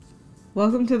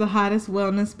Welcome to the Hottest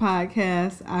Wellness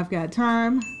Podcast. I've got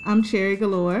time. I'm Cherry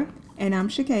Galore. And I'm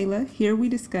Shakayla. Here we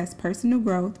discuss personal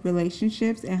growth,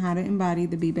 relationships, and how to embody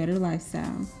the Be Better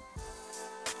lifestyle.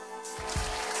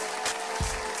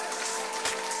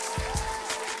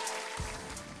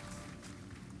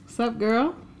 What's up,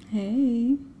 girl?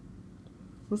 Hey.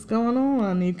 What's going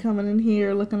on? You coming in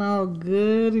here looking all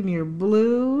good in your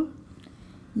blue?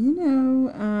 You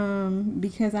know,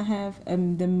 because I have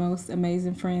the most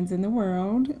amazing friends in the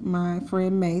world, my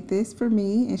friend made this for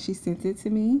me and she sent it to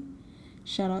me.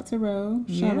 Shout out to Ro.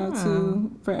 Shout out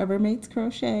to Forever Mates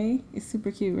Crochet. It's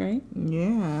super cute, right?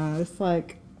 Yeah, it's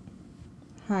like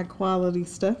high quality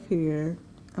stuff here.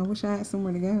 I wish I had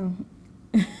somewhere to go.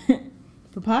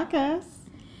 The podcast.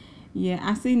 Yeah,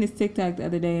 I seen this TikTok the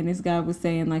other day, and this guy was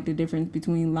saying like the difference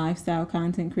between lifestyle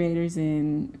content creators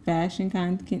and fashion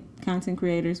content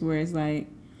creators, where it's like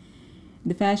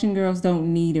the fashion girls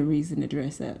don't need a reason to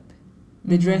dress up.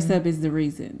 The dress up is the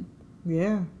reason.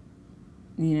 Yeah.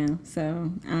 You know,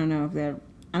 so I don't know if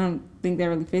I don't think that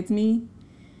really fits me.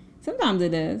 Sometimes it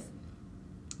does.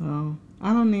 Oh,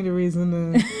 I don't need a reason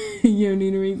to. You don't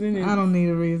need a reason? I don't need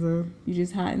a reason. You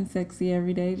just hot and sexy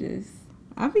every day, just...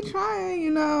 I be trying, you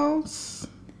know.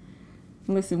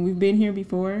 Listen, we've been here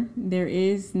before. There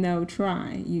is no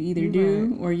try. You either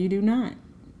do or you do not.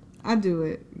 I do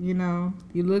it, you know.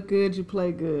 You look good, you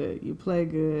play good. You play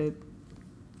good,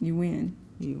 you win.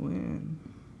 You win.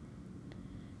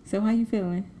 So how you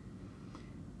feeling?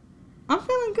 I'm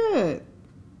feeling good.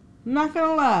 I'm not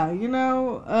gonna lie. You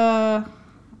know,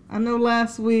 I know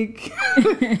last week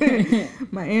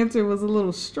my answer was a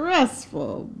little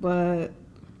stressful, but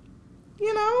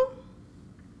you know,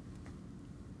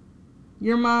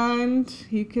 your mind,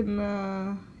 you can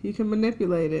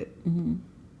manipulate it, and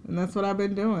that's what I've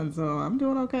been doing. So I'm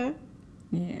doing okay.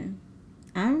 Yeah,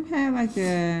 I've had like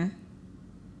a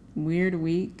weird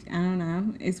week. I don't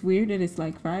know. It's weird that it's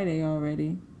like Friday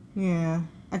already. Yeah,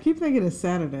 I keep thinking it's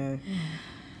Saturday.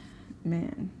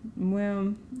 Man,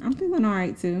 well, I'm feeling all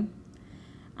right too.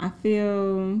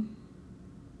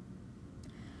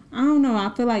 I don't know. I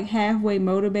feel like halfway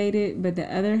motivated, but the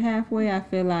other halfway, I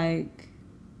feel like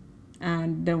I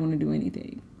don't want to do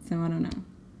anything. So I don't know.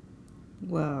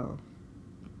 Well,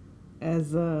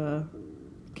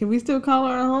 can we still call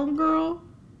her a homegirl?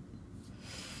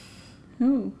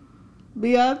 Who?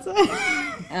 Beyonce.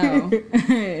 Oh,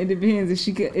 it depends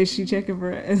if she checking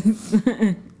for us.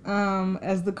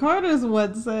 As the Carters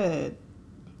once said,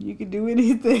 you can do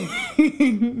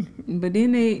anything. But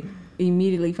then they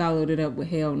immediately followed it up with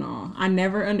Hell No. I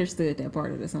never understood that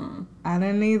part of the song. I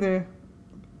didn't either.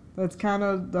 That's kind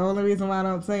of the only reason why I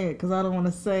don't say it, because I don't want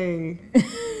to say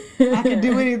I can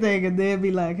do anything and then be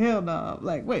like, hell no. I'm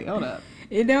like, wait, hold up.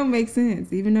 It don't make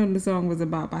sense. Even though the song was a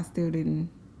bop, I still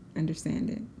didn't understand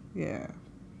it. Yeah.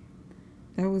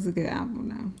 That was a good album,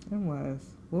 though. It was.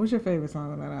 What was your favorite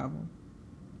song on that album?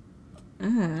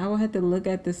 I will have to look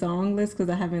at the song list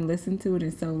because I haven't listened to it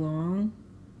in so long.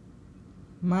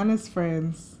 Mine is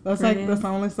Friends. That's the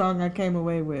only song I came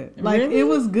away with. Like, really? It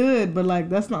was good, but like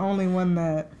that's the only one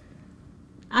that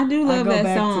I do love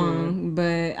that song.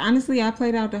 But honestly, I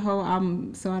played out the whole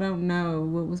album, so I don't know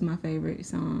what was my favorite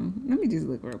song. Let me just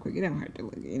look real quick. It don't hurt to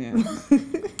look, you know.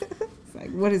 It's like,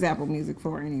 what is Apple Music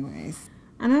for, anyways?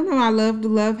 I don't know. I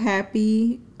love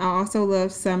Happy. I also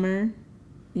love Summer.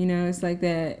 You know, it's like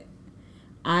that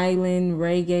island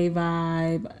reggae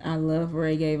vibe. I love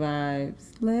reggae vibes.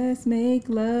 Let's make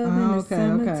love in the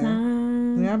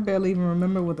summertime. Okay. Yeah, I barely even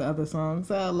remember what the other songs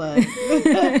sound like.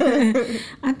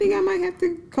 I think I might have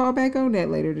to call back on that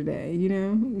later today, you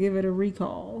know, give it a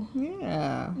recall.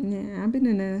 Yeah. Yeah, I've been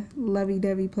in a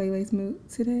lovey-dovey playlist mood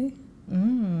today.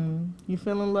 You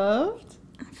feeling loved?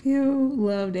 I feel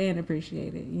loved and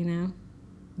appreciated, you know?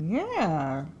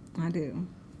 Yeah. I do.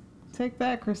 Take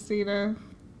that, Christina.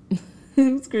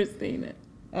 Who's Christina?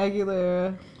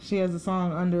 Aguilera. She has a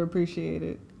song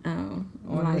Underappreciated. Oh,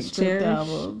 on like the Stripped Cherish?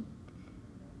 album.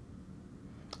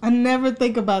 I never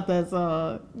think about that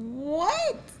song.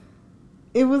 What?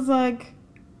 It was like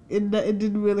it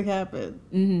didn't really happen.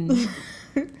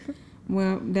 Mm-hmm.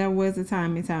 Well, that was a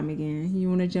time and time again. You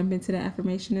want to jump into the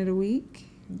affirmation of the week?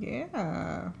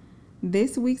 Yeah.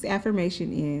 This week's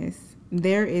affirmation is,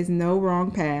 there is no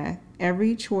wrong path.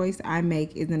 Every choice I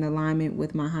make is in alignment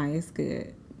with my highest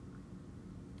good.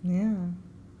 Yeah.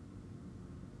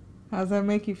 How's that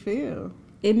make you feel?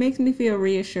 It makes me feel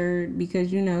reassured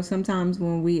because, you know, sometimes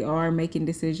when we are making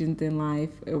decisions in life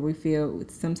or we feel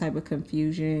some type of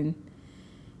confusion,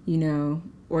 you know,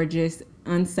 or just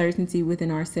uncertainty within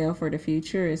ourselves for the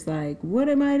future, it's like, what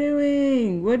am I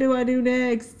doing? What do I do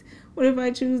next? What if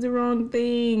I choose the wrong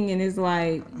thing? And it's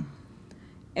like,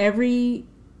 every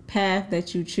path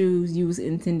that you choose, you was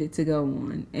intended to go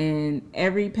on. And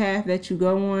every path that you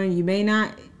go on, you may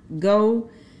not go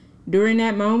during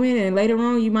that moment, and later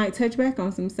on you might touch back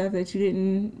on some stuff that you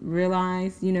didn't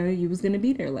realize, you was going to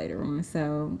be there later on.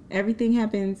 So everything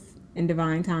happens in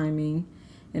divine timing.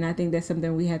 And I think that's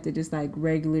something we have to just like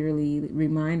regularly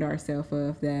remind ourselves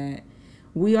of, that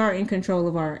we are in control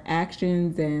of our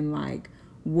actions and like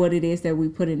what it is that we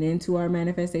put it into our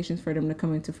manifestations for them to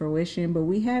come into fruition, but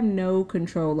we have no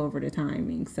control over the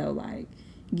timing. So like,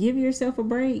 give yourself a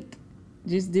break.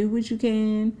 Just do what you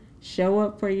can, show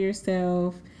up for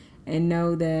yourself, and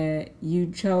know that you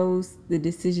chose the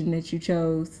decision that you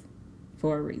chose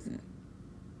for a reason.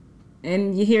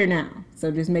 And you're here now,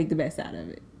 so just make the best out of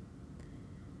it.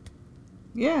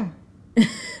 Yeah.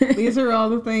 These are all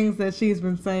the things that she's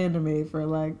been saying to me for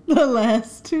like the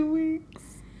last 2 weeks.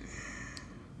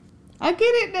 I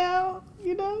get it now,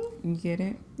 You get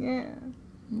it? Yeah.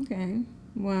 Okay.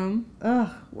 Well.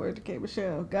 Word to K.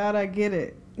 Michelle. God, I get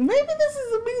it. Maybe this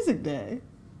is a music day.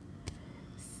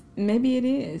 Maybe it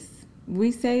is.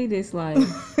 We say this like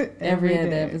every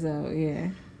other episode, yeah.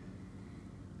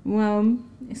 Well,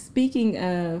 speaking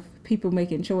of people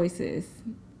making choices,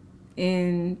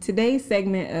 in today's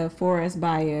segment of For Us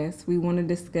By Us, we want to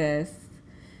discuss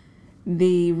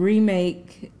the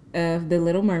remake of the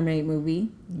Little Mermaid movie.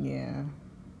 Yeah.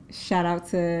 Shout out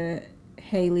to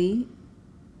Haley.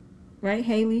 Right?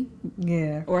 Haley?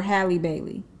 Yeah. Or Halle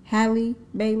Bailey. Halle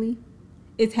Bailey?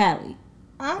 It's Halle.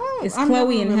 It's I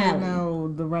Chloe don't and really Halle.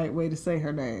 know the right way to say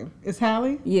her name. It's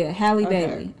Halle? Yeah, Halle Okay.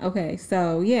 Bailey. Okay,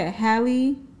 so yeah,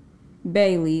 Halle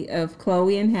Bailey of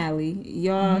Chloe and Halle.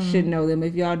 Y'all should know them.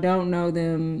 If y'all don't know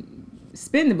them,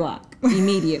 spin the block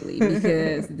immediately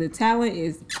because the talent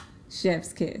is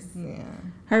chef's kiss. Yeah.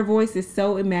 Her voice is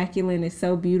so immaculate. It's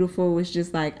so beautiful. It's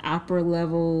just like opera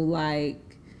level.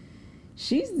 Like,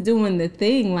 she's doing the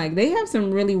thing. Like, they have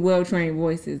some really well-trained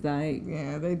voices. Like,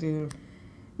 Yeah, they do.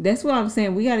 that's what I'm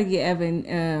saying. We got to get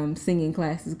Evan singing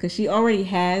classes because she already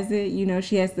has it.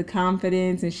 She has the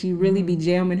confidence and she really be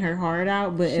jamming her heart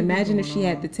out. But imagine if she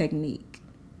had the technique.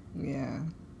 Yeah.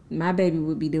 My baby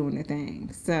would be doing the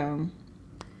thing. So,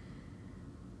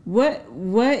 what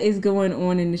is going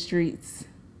on in the streets?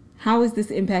 How is this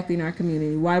impacting our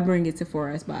community? Why bring it to For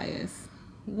Us By Us?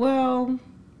 Well,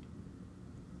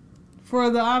 for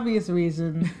the obvious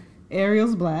reason,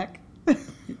 Ariel's black.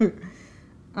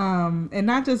 And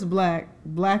not just black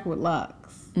with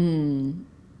locks.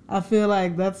 I feel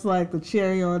like that's like the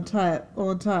cherry on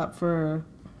top for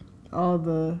all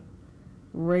the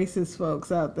racist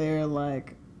folks out there.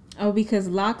 Like, because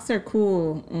locks are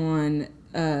cool on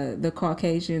the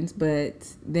Caucasians, but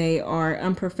they are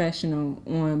unprofessional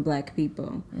on black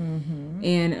people.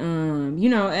 And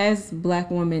as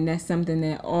black women, that's something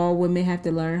that all women have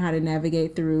to learn how to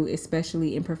navigate through,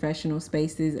 especially in professional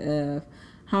spaces of,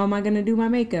 how am I going to do my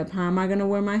makeup? How am I going to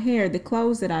wear my hair? The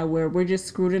clothes that I wear, we're just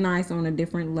scrutinized on a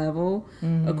different level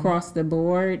across the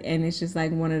board. And it's just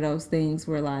like one of those things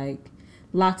where like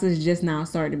locks is just now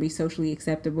starting to be socially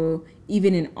acceptable,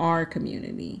 even in our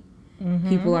community.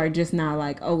 People are just now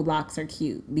like, oh, locks are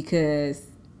cute. Because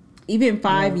even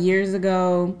 5 years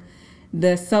ago,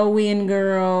 the sew-in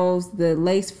girls, the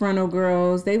lace frontal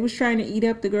girls, they was trying to eat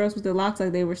up the girls with the locks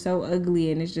like they were so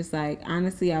ugly. And it's just like,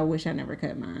 honestly, I wish I never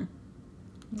cut mine.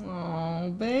 oh,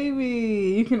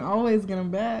 baby, you can always get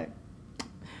them back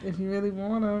if you really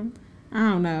want them. I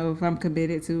don't know if I'm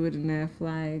committed to it enough.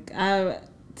 Like,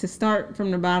 to start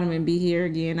from the bottom and be here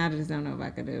again, I just don't know if I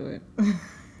could do it.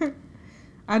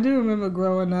 I do remember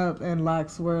growing up and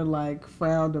locks were like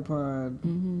frowned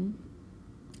upon.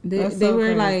 They were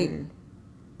crazy. like,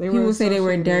 They people were say they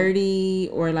were associated. dirty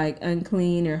or like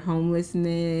unclean or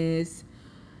homelessness.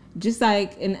 Just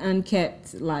like an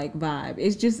unkept like vibe.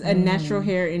 It's just a natural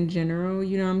hair in general,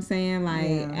 you know what I'm saying?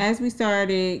 Like as we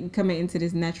started coming into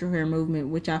this natural hair movement,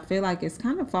 which I feel like it's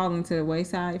kind of falling to the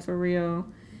wayside for real,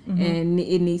 and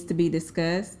it needs to be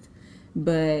discussed.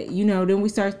 But then we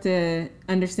start to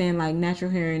understand like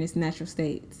natural hair in its natural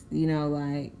states.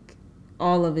 Like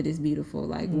all of it is beautiful.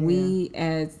 Like we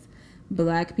as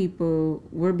black people,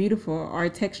 we're beautiful. Our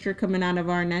texture coming out of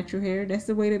our natural hair, that's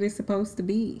the way that it's supposed to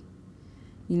be.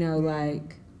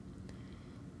 Like,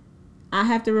 I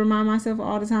have to remind myself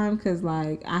all the time because,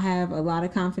 like, I have a lot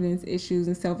of confidence issues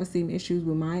and self-esteem issues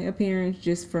with my appearance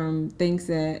just from things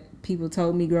that people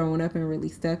told me growing up and really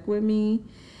stuck with me.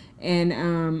 And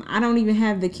I don't even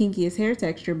have the kinkiest hair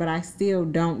texture, but I still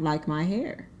don't like my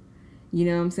hair. You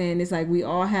know what I'm saying? It's like we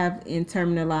all have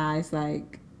internalized,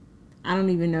 like, I don't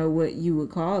even know what you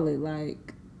would call it,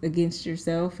 like, against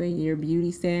yourself and your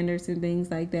beauty standards and things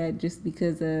like that just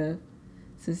because of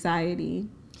society.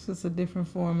 It's just a different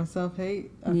form of self-hate,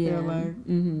 I feel like.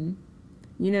 Mm-hmm.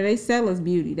 You know, they sell us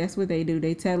beauty. That's what they do.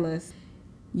 They tell us,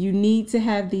 you need to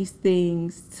have these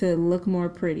things to look more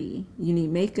pretty. You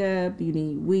need makeup, you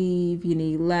need weave, you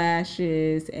need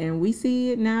lashes. And we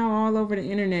see it now all over the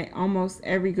internet. Almost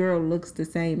every girl looks the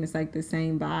same. It's like the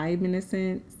same vibe in a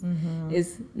sense.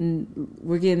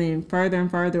 We're getting further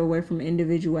and further away from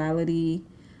individuality.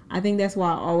 I think that's why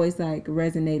I always like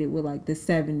resonated with like the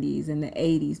 70s and the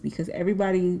 80s, because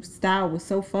everybody's style was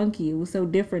so funky. It was so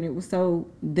different. It was so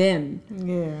them.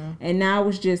 Yeah. And now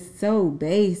it's just so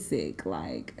basic,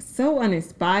 like so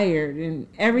uninspired, and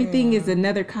everything is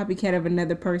another copycat of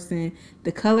another person.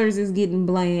 The colors is getting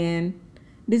bland.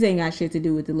 This ain't got shit to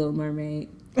do with The Little Mermaid.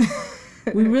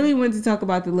 We really want to talk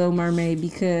about The Little Mermaid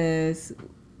because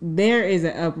there is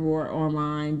an uproar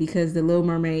online because The Little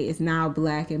Mermaid is now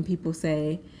black, and people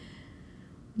say,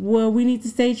 well, we need to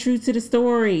stay true to the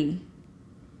story.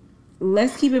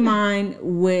 Let's keep in mind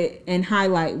and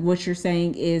highlight what you're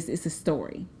saying is it's a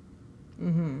story.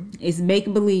 Mm-hmm. It's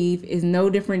make-believe. It's no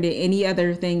different than any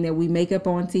other thing that we make up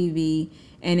on TV.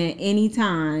 And at any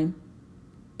time,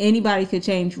 anybody could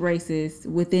change races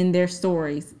within their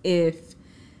stories if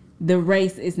the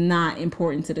race is not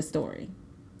important to the story.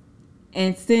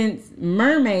 And since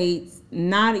mermaids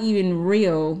not even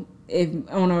real, if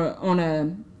on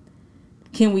a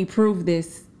can we prove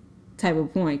this type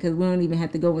of point, because we don't even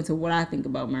have to go into what I think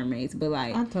about mermaids, but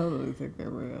like I totally think they're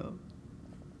real.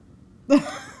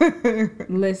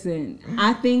 Listen,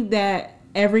 I think that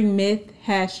every myth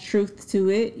has truth to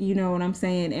it, you know what I'm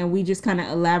saying, and we just kind of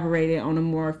elaborated on a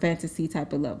more fantasy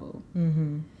type of level.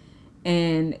 Mm-hmm.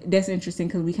 And that's interesting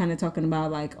because we kind of talking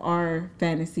about like our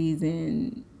fantasies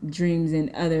and dreams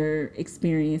and other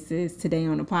experiences today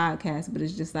on the podcast, but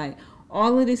it's just like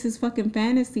all of this is fucking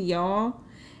fantasy, y'all.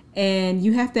 And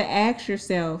you have to ask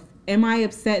yourself, am I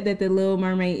upset that The Little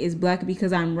Mermaid is black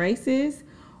because I'm racist?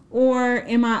 Or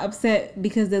am I upset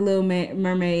because The Little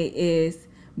Mermaid is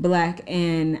black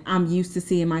and I'm used to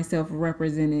seeing myself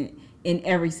represented in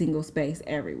every single space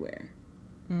everywhere?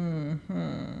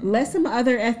 Mm-hmm. Let some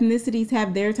other ethnicities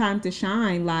have their time to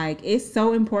shine. Like, it's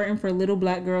so important for little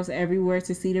black girls everywhere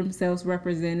to see themselves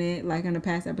represented. Like in the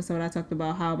past episode, I talked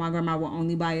about how my grandma will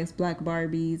only buy us black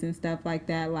Barbies and stuff like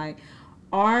that. Like,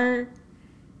 our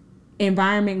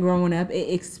environment growing up,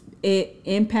 it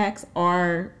impacts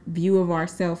our view of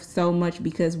ourselves so much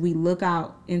because we look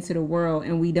out into the world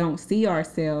and we don't see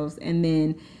ourselves, and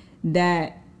then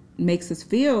that makes us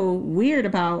feel weird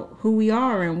about who we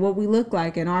are and what we look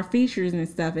like and our features and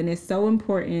stuff. And it's so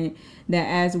important that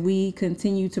as we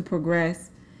continue to progress,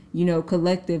 you know,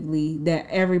 collectively, that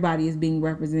everybody is being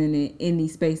represented in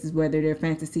these spaces, whether they're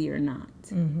fantasy or not.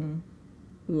 Mm-hmm.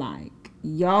 Like,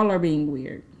 y'all are being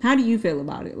weird. How do you feel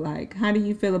about it? Like, how do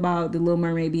you feel about The Little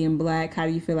Mermaid being black? How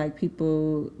do you feel like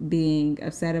people being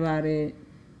upset about it?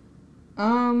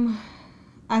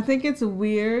 I think it's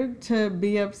weird to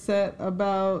be upset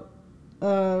about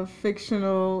a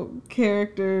fictional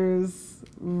character's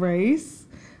race.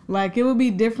 Like, it would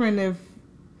be different if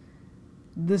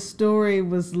the story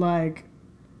was like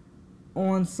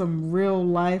on some real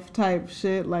life type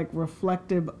shit, like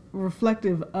reflective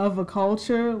of a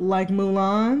culture, like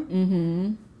Mulan.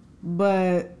 Mm-hmm.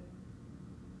 But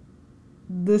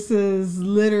this is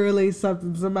literally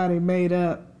something somebody made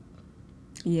up.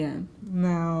 Yeah.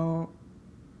 Now,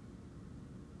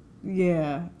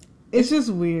 yeah. It's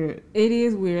just weird. It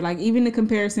is weird. Like, even the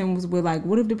comparison was with, like,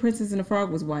 what if the Princess and the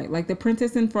Frog was white? Like, the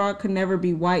Princess and Frog could never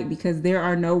be white because there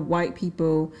are no white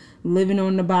people living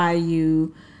on the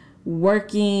bayou,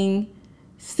 working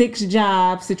 6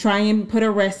 jobs to try and put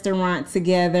a restaurant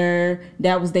together.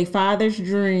 That was their father's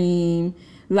dream.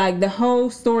 Like, the whole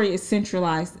story is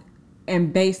centralized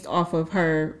and based off of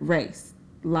her race.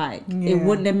 Like, It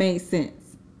wouldn't have made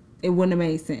sense. It wouldn't have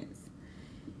made sense.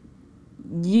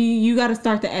 You got to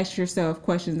start to ask yourself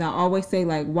questions. I always say,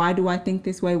 like, why do I think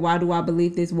this way? Why do I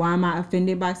believe this? Why am I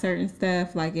offended by certain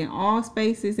stuff? Like, in all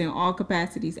spaces, in all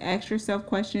capacities, ask yourself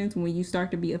questions when you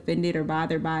start to be offended or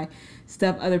bothered by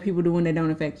stuff other people doing that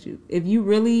don't affect you. If you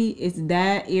really is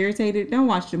that irritated, don't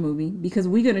watch the movie, because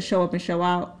we're going to show up and show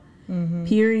out,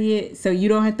 period. So you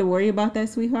don't have to worry about that,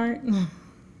 sweetheart.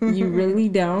 You really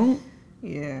don't.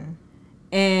 Yeah.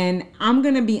 And I'm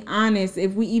going to be honest,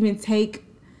 if we even take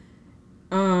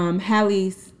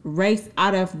Halle's race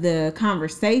out of the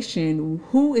conversation,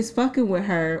 who is fucking with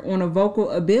her on a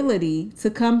vocal ability to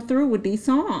come through with these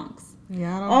songs?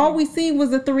 Yeah, all we seen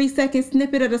was a 3-second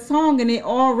snippet of the song, and it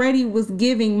already was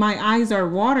giving my eyes are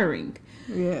watering.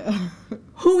 Yeah.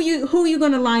 Who you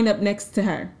gonna line up next to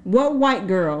her? What white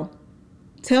girl?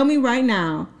 Tell me right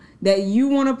now that you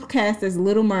want to cast as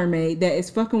Little Mermaid that is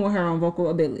fucking with her on vocal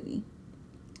ability?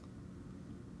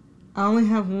 I only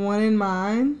have one in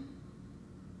mind.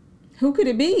 Who could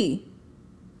it be?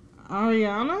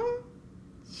 Ariana?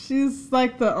 She's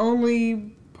like the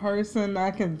only person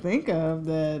I can think of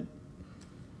that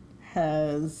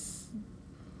has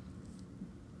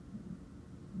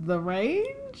the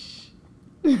range.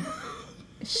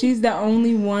 She's the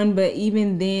only one, but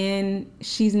even then,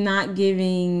 she's not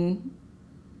giving.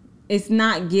 It's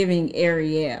not giving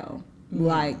Ariel. Yeah.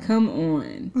 Like, come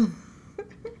on.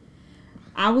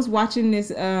 I was watching this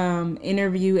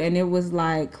interview, and it was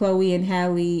like Chloe and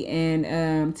Halle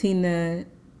and Tina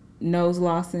Knowles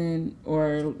Lawson,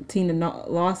 or Tina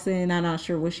Lawson. I'm not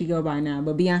sure what she go by now,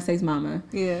 but Beyonce's mama.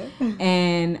 Yeah.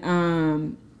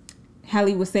 And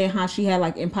Halle was saying how she had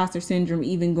like imposter syndrome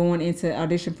even going into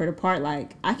audition for the part.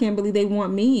 Like, I can't believe they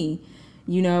want me.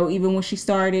 You know, even when she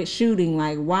started shooting,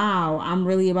 like, wow, I'm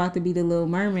really about to be the Little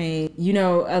Mermaid. You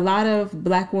know, a lot of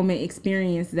Black women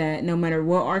experience that no matter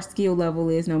what our skill level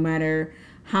is, no matter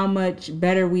how much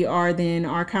better we are than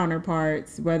our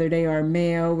counterparts, whether they are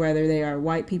male, whether they are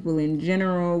white people in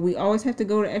general, we always have to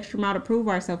go the extra mile to prove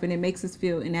ourselves, and it makes us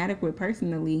feel inadequate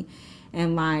personally.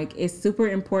 And like, it's super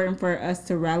important for us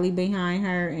to rally behind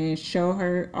her and show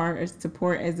her our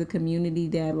support as a community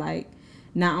that, like,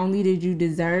 not only did you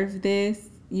deserve this,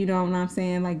 you know what I'm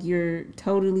saying? Like, you're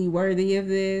totally worthy of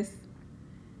this,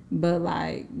 but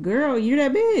like, girl, you're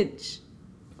that bitch.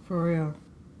 For real.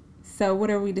 So what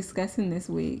are we discussing this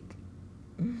week?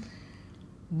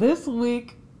 This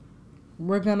week,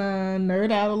 we're gonna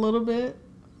nerd out a little bit.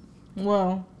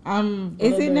 Well,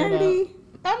 Is it nerdy?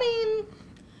 I mean,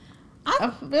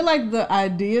 I feel like the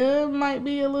idea might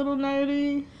be a little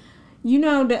nerdy. You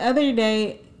know, the other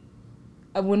day,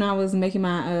 when I was making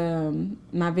my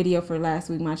my video for last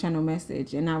week, my channel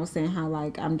message, and I was saying how,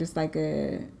 like, I'm just like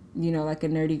a, you know, like a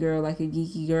nerdy girl, like a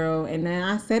geeky girl, and then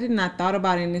I said it and I thought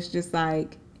about it, and it's just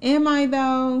like, am I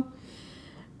though?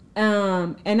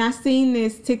 And I seen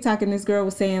this TikTok, and this girl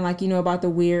was saying, like, you know, about the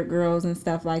weird girls and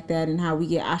stuff like that, and how we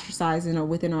get ostracized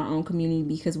within our own community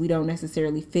because we don't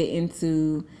necessarily fit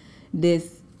into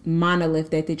this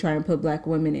monolith that they try and put Black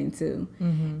women into.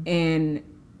 Mm-hmm. And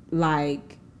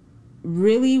like,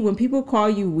 really, when people call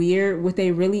you weird, what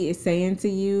they really is saying to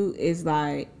you is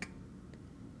like,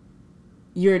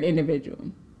 you're an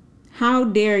individual. How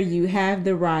dare you have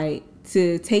the right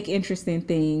to take interest in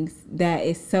things that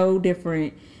is so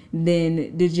different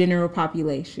than the general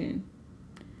population?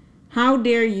 How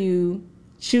dare you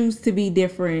choose to be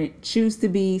different, choose to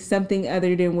be something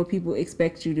other than what people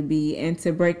expect you to be, and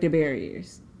to break the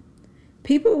barriers?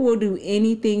 People will do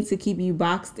anything to keep you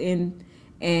boxed in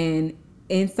and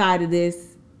inside of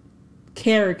this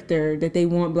character that they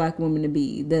want Black women to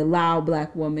be. The loud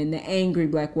Black woman, the angry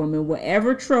Black woman,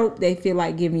 whatever trope they feel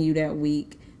like giving you that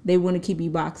week, they want to keep you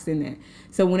boxed in there.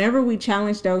 So whenever we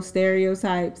challenge those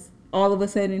stereotypes, all of a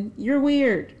sudden, you're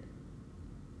weird.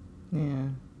 Yeah.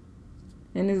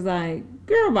 And it's like,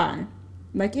 girl, bye.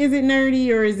 Like, is it nerdy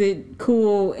or is it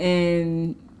cool?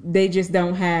 And they just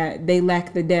they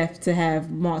lack the depth to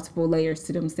have multiple layers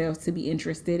to themselves to be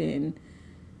interested in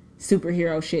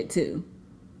superhero shit too.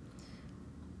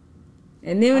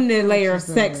 And then the layer of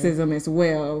sexism as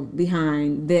well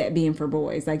behind that being for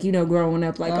boys. Like, you know, growing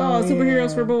up like,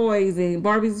 superheroes for boys and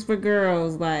Barbies for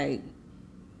girls. Like,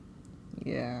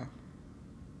 yeah.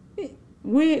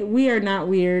 We are not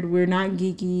weird. We're not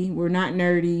geeky. We're not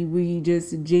nerdy. We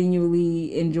just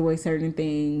genuinely enjoy certain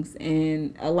things,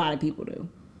 and a lot of people do.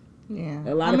 Yeah.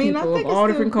 A lot of people of all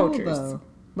different cultures. Though.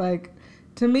 Like,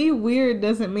 to me, weird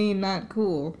doesn't mean not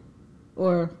cool.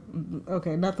 Or,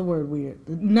 okay, not the word weird.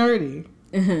 Nerdy.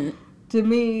 Uh-huh. To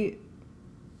me,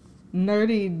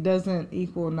 nerdy doesn't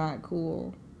equal not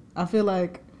cool. I feel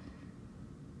like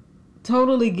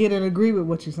totally get and agree with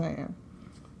what you're saying.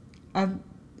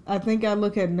 I think I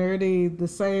look at nerdy the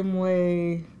same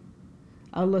way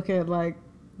I look at, like,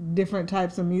 different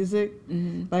types of music.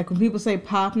 Mm-hmm. Like, when people say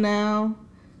pop now,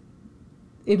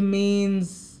 it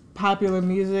means popular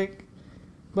music.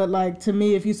 But, like, to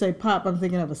me, if you say pop, I'm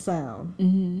thinking of a sound.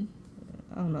 Mm-hmm.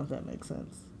 I don't know if that makes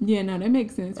sense. Yeah, no, that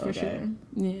makes sense for sure.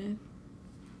 Yeah.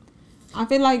 I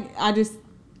feel like I just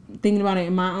thinking about it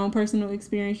in my own personal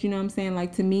experience, you know what I'm saying?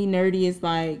 Like, to me, nerdy is,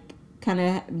 like, kind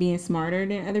of being smarter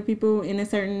than other people in a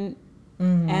certain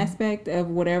aspect of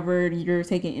whatever you're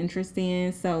taking interest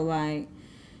in. So, like,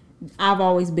 I've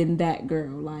always been that girl.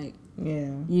 Like,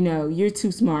 yeah, you know, you're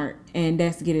too smart, and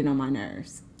that's getting on my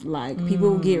nerves. Like,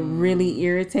 people get really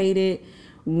irritated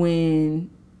when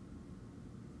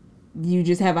you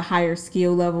just have a higher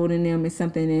skill level than them. It's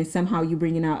something, and somehow you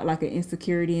bringing out like an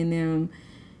insecurity in them.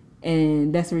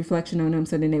 And that's a reflection on them,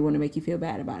 so then they want to make you feel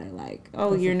bad about it. Like,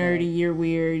 oh, that's you're nerdy, you're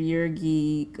weird, you're a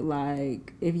geek.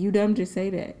 Like, if you dumb, just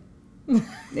say that.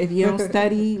 If you don't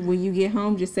study when you get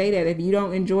home, just say that. If you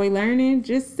don't enjoy learning,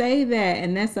 just say that,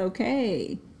 and that's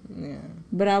okay. Yeah.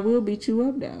 But I will beat you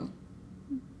up, though.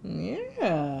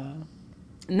 Yeah.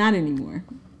 Not anymore.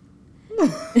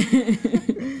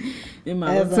 In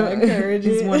my As I encourage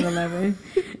it's it. 111.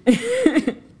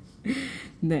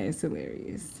 That is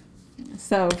hilarious.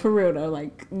 So, for real, though,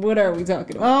 like, what are we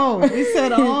talking about? Oh, we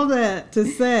said all that to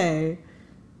say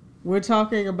we're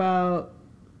talking about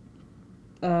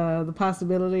the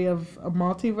possibility of a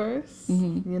multiverse,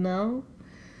 you know?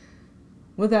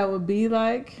 What that would be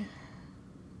like.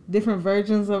 Different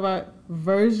versions of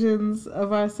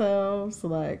ourselves.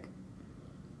 Like,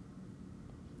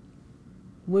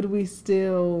 would we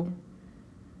still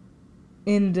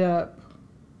end up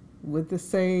with the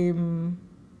same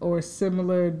or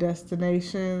similar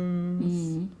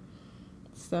destinations,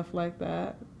 stuff like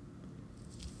that?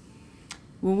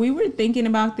 When we were thinking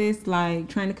about this, like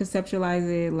trying to conceptualize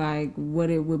it, like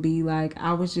what it would be like,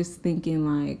 I was just thinking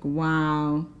like,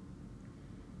 wow,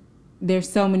 there's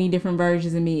so many different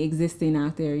versions of me existing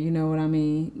out there. You know what I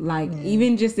mean? Like,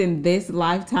 even just in this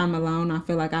lifetime alone, I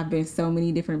feel like I've been so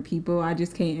many different people. I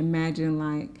just can't imagine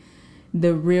like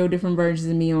the real different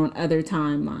versions of me on other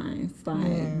timelines.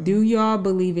 Like, do y'all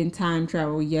believe in time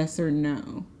travel? Yes or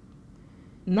no?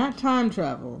 Not time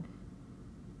travel.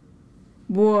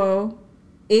 Well,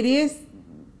 it is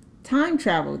time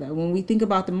travel though when we think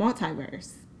about the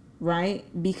multiverse, right?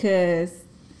 Because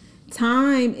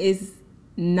time is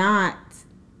not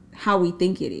how we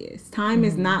think it is. Time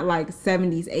is not like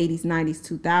 70s, 80s,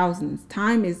 90s, 2000s.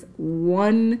 Time is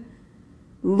one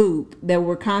loop that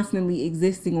we're constantly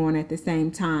existing on at the same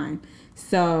time.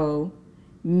 So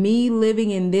me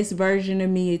living in this version of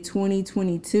me at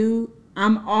 2022,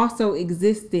 I'm also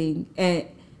existing at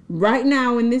right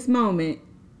now in this moment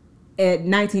at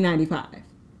 1995.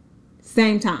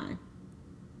 Same time.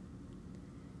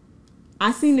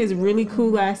 I seen this really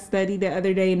cool ass study the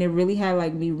other day, and it really had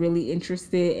like me really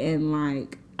interested in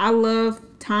like, I love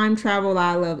time travel.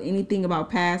 I love anything about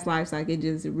past lives. Like, it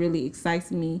just really excites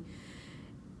me.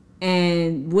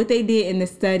 And what they did in the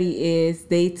study is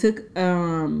they took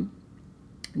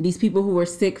these people who were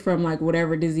sick from like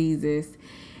whatever diseases,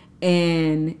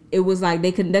 and it was like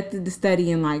they conducted the study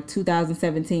in like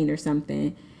 2017 or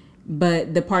something,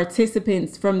 but the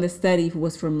participants from the study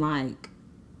was from like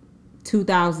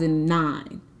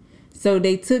 2009. So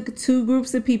they took two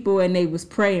groups of people and they was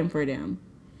praying for them.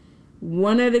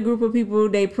 One of the group of people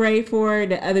they prayed for,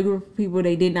 the other group of people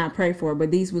they did not pray for,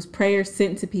 but these was prayers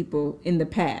sent to people in the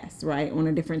past, right, on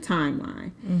a different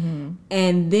timeline.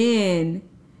 And then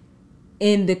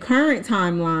in the current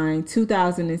timeline,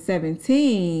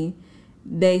 2017,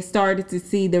 they started to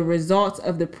see the results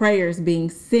of the prayers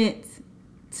being sent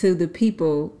to the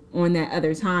people on that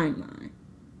other timeline,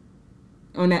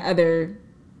 on that other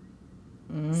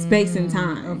space and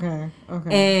time. Okay.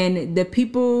 And the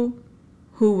people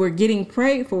who were getting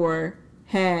prayed for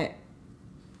had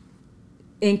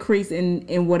increase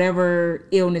in whatever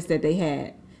illness that they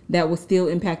had that was still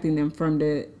impacting them from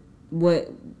the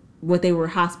what they were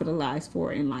hospitalized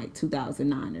for in like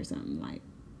 2009 or something. Like,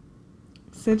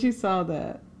 since you saw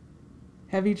that,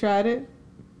 have you tried it?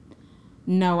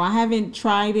 No, I haven't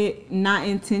tried it, not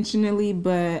intentionally,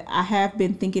 but I have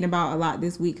been thinking about a lot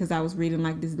this week because I was reading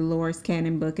like this Dolores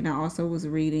Cannon book, and I also was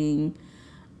reading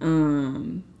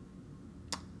The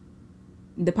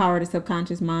Power of the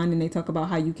Subconscious Mind, and they talk about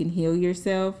how you can heal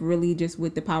yourself really just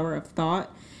with the power of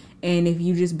thought. And if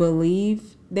you just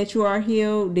believe that you are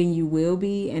healed, then you will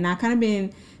be. And I kind of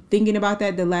been thinking about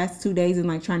that the last 2 days and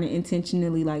like trying to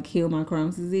intentionally like heal my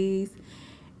Crohn's disease.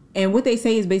 And what they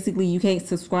say is basically you can't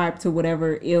subscribe to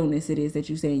whatever illness it is that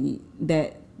you say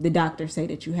that the doctors say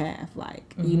that you have.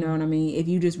 Like, you know what I mean? If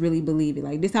you just really believe it.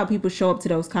 Like, this is how people show up to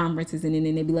those conferences and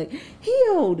then they be like,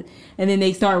 healed. And then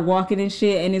they start walking and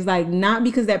shit. And it's like, not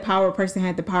because that power person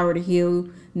had the power to heal.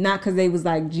 Not because they was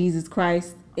like Jesus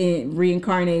Christ and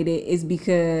reincarnated. It's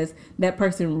because that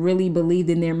person really believed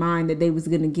in their mind that they was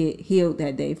going to get healed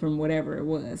that day from whatever it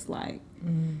was. Like,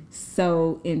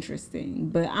 so interesting.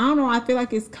 But I don't know, I feel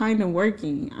like it's kind of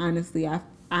working, honestly. I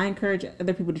encourage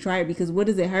other people to try it because what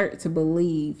does it hurt to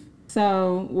believe?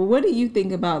 So, well, what do you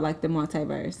think about like the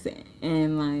multiverse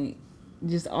and like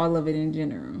just all of it in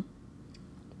general?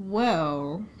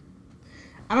 Well,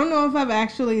 I don't know if I've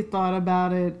actually thought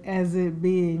about it as it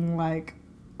being like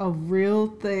a real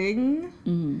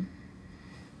thing,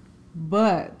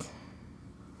 but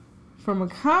from a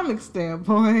comic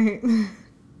standpoint,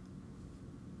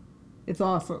 it's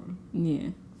awesome. Yeah.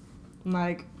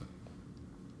 Like,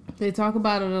 They talk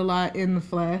about it a lot in the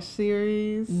Flash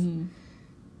series. Mm-hmm.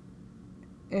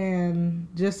 And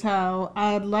just how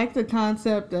I like the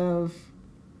concept of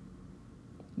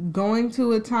going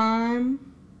to a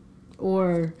time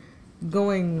or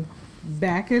going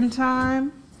back in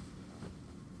time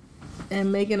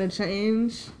and making a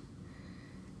change.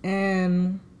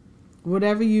 And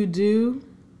whatever you do,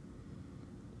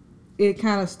 it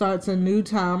kind of starts a new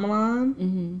timeline.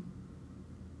 Mm-hmm.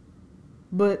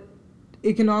 But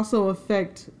it can also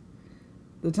affect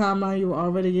the timeline you were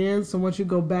already in. So once you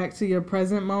go back to your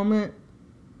present moment,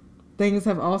 things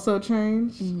have also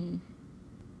changed. Mm-hmm.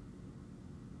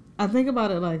 I think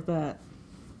about it like that.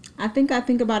 I think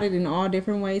about it in all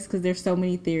different ways because there's so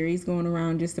many theories going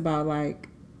around just about like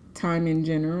time in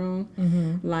general.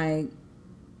 Mm-hmm. Like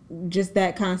just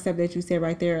that concept that you said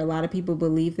right there, a lot of people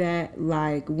believe that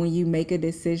like when you make a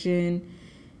decision,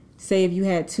 say if you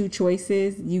had two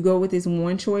choices, you go with this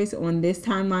one choice on this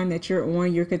timeline that you're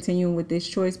on, you're continuing with this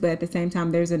choice, but at the same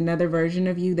time there's another version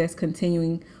of you that's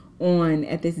continuing on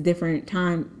at this different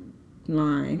timeline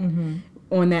mm-hmm.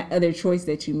 on that other choice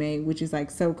that you made, which is like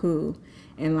so cool.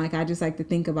 And like I just like to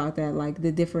think about that, like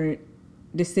the different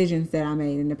decisions that I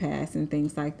made in the past and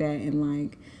things like that, and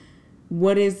like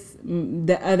what is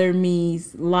the other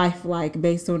me's life like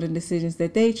based on the decisions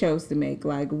that they chose to make?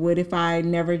 Like, what if I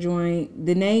never joined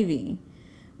the Navy?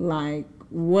 Like,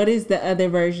 what is the other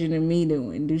version of me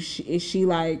doing? Is she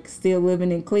like still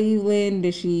living in Cleveland?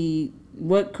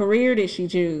 What career did she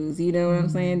choose? You know what mm-hmm. I'm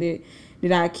saying?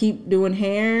 Did I keep doing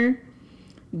hair?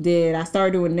 Did I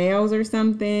start doing nails or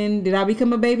something? Did I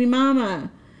become a baby mama?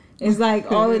 It's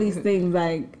like all of these things,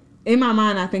 like, in my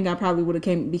mind, I think I probably would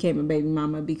have became a baby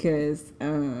mama because,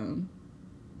 I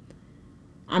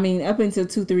mean, up until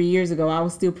 2-3 years ago, I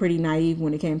was still pretty naive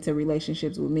when it came to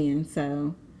relationships with men.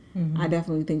 So mm-hmm. I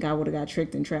definitely think I would have got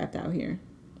tricked and trapped out here.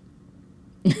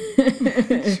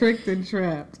 Tricked and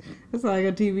trapped. That's like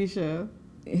a TV show.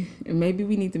 Maybe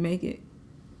we need to make it.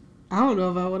 I don't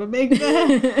know if I want to make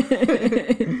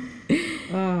that.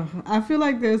 I feel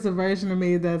like there's a version of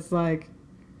me that's like,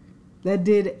 that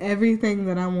did everything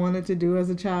that I wanted to do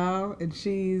as a child, and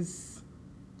she's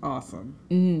awesome.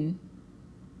 Mm-hmm.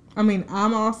 I mean,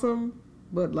 I'm awesome,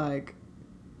 but like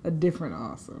a different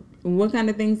awesome. What kind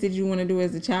of things did you want to do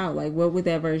as a child? Like, what would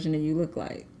that version of you look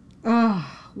like?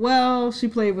 Well, she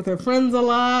played with her friends a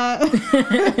lot.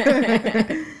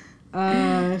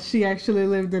 She actually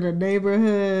lived in a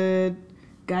neighborhood,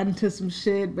 got into some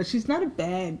shit, but she's not a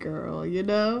bad girl, you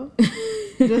know?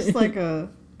 Just like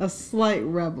a slight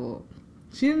rebel.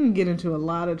 She didn't get into a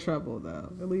lot of trouble,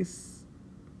 though. At least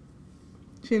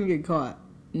she didn't get caught.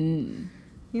 Mm.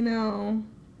 You know,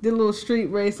 did a little street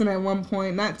racing at one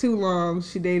point. Not too long.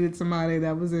 She dated somebody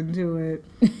that was into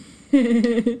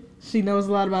it. She knows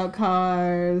a lot about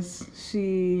cars.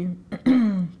 She,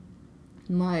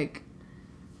 like,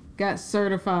 got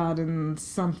certified in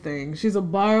something. She's a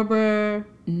barber.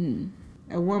 Mm.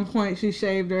 At one point, she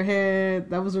shaved her head.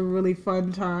 That was a really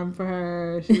fun time for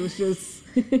her. She was just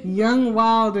young,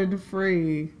 wild, and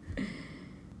free.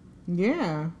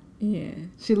 Yeah. Yeah.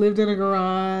 She lived in a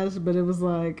garage, but it was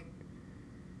like,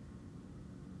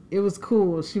 it was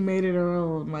cool. She made it her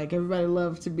own. Like, everybody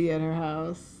loved to be at her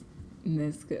house.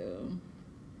 That's cool.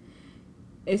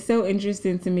 It's so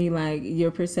interesting to me, like,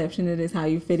 your perception of this, how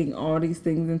you're fitting all these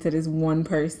things into this one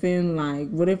person. Like,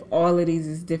 what if all of these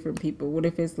is different people? What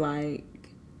if it's, like,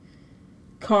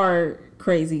 car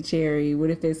crazy Cherry?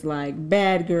 What if it's, like,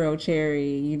 bad girl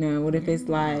Cherry? You know, what if it's,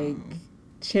 like,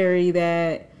 Cherry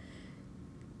that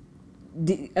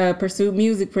pursued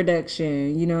music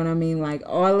production? You know what I mean? Like,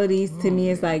 all of these, to me,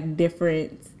 is, like,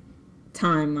 different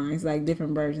timelines, like,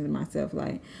 different versions of myself.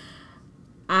 Like,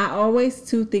 I always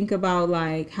too think about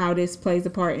like how this plays a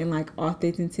part in like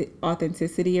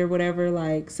authenticity or whatever.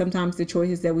 Like sometimes the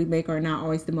choices that we make are not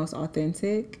always the most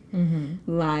authentic. Mm-hmm.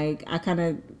 Like I kind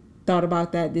of thought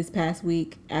about that this past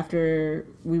week after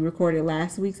we recorded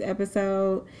last week's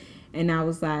episode, and I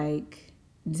was like,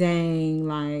 dang,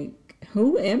 like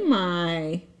who am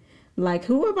I? Like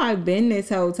who have I been this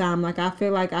whole time? Like I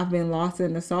feel like I've been lost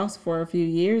in the sauce for a few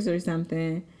years or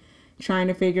something, trying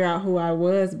to figure out who I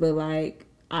was, but like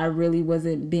I really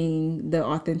wasn't being the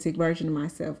authentic version of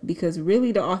myself, because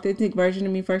really the authentic version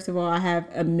of me, first of all, I have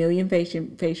a million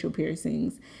facial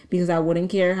piercings because I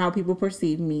wouldn't care how people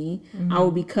perceive me. Mm-hmm. I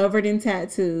would be covered in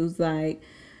tattoos. Like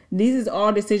these is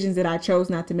all decisions that I chose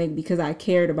not to make because I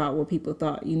cared about what people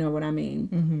thought. You know what I mean?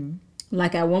 Mm-hmm.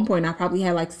 Like at one point I probably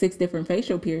had like 6 different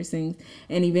facial piercings,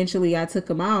 and eventually I took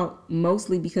them out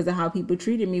mostly because of how people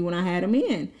treated me when I had them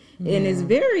in. Yeah. And it's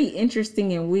very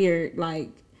interesting and weird. Like,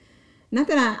 not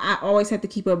that I always have to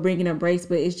keep up bringing up race,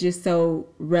 but it's just so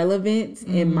relevant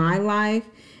in my life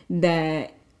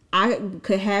that I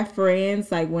could have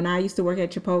friends. Like when I used to work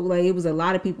at Chipotle, it was a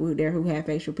lot of people there who had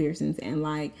facial piercings, and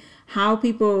like how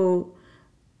people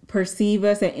perceive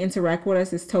us and interact with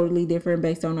us is totally different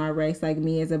based on our race. Like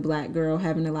me as a black girl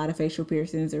having a lot of facial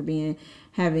piercings or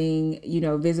having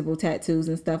visible tattoos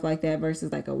and stuff like that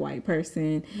versus like a white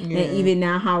person. And even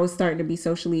now how it's starting to be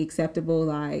socially acceptable,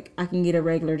 like I can get a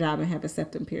regular job and have a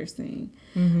septum piercing,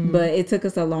 but it took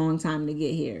us a long time to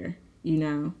get here.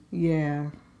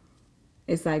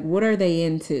 It's like, what are they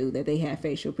into that they have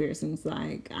facial piercings?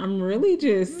 Like I really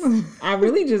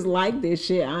just like this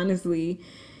shit, honestly.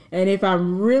 And if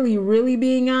I'm really, really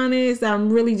being honest, I'm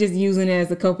really just using it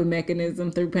as a coping mechanism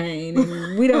through pain.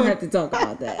 And we don't have to talk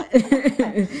about that.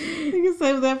 You can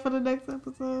save that for the next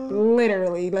episode.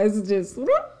 Literally. Let's just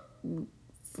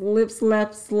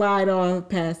slide on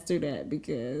past through that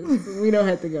because we don't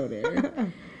have to go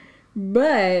there.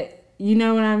 But you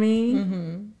know what I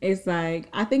mean? It's like,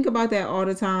 I think about that all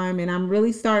the time. And I'm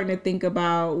really starting to think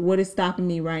about what is stopping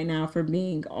me right now from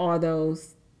being all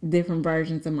those different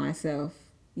versions of myself.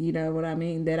 You know what I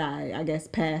mean? That I guess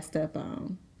passed up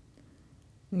on.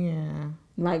 Yeah.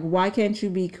 Like, why can't you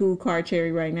be cool car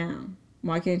cherry right now?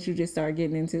 Why can't you just start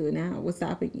getting into it now? What's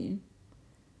stopping you?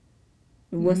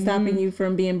 What's stopping you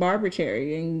from being barber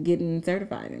cherry and getting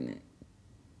certified in it?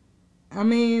 I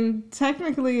mean,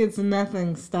 technically it's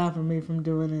nothing stopping me from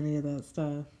doing any of that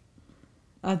stuff.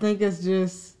 I think it's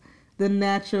just the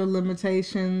natural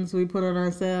limitations we put on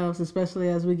ourselves, especially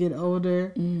as we get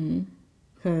older.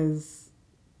 Because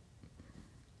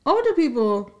older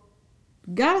people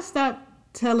gotta stop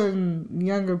telling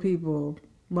younger people,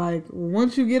 like,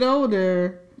 once you get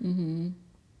older, you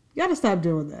gotta stop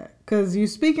doing that. Because you're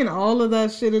speaking all of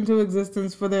that shit into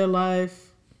existence for their life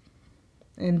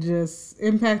and just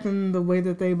impacting the way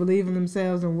that they believe in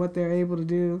themselves and what they're able to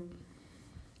do.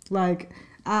 Like,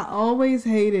 I always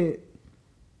hated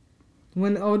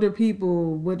when older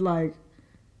people would, like,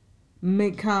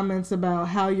 make comments about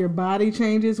how your body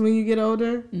changes when you get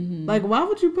older. Like, why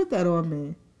would you put that on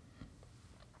me?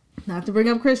 Not to bring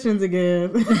up Christians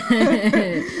again.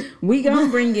 We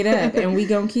gonna bring it up, and we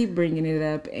gonna keep bringing it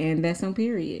up, and that's on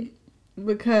period.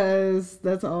 Because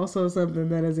that's also something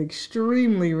that is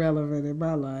extremely relevant in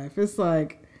my life. It's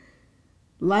like,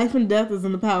 life and death is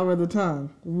in the power of the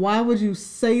tongue. Why would you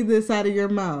say this out of your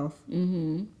mouth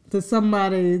to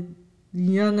somebody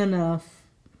young enough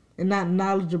and not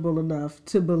knowledgeable enough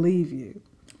to believe you?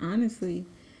 Honestly,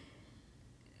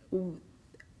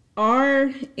 our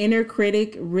inner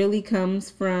critic really comes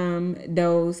from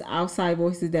those outside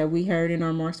voices that we heard in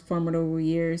our most formidable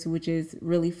years, which is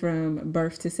really from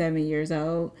birth to 7 years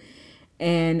old.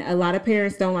 And a lot of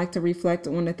parents don't like to reflect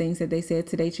on the things that they said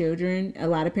to their children. A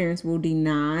lot of parents will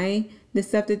deny the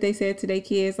stuff that they said to their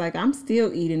kids. Like, I'm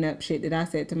still eating up shit that I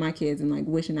said to my kids and like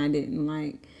wishing I didn't.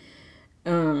 Like,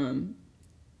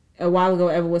 a while ago,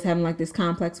 Eva was having like this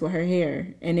complex with her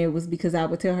hair, and it was because I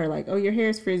would tell her like, oh, your hair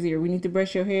is frizzy, or we need to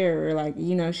brush your hair, or like,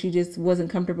 she just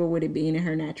wasn't comfortable with it being in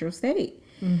her natural state.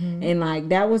 And like,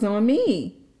 that was on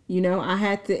me. I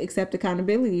had to accept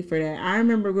accountability for that. I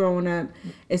remember growing up,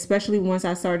 especially once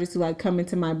I started to like come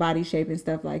into my body shape and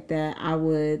stuff like that, I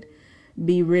would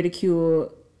be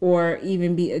ridiculed or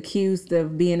even be accused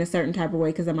of being a certain type of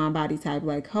way because of my body type.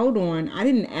 Like, hold on, I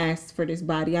didn't ask for this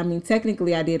body. I mean,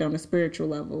 technically I did on a spiritual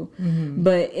level,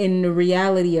 but in the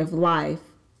reality of life,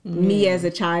 me as a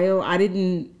child, I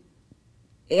didn't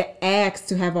ask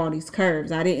to have all these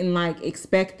curves. I didn't like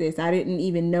expect this. I didn't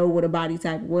even know what a body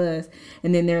type was.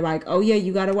 And then they're like, oh yeah,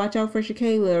 you got to watch out for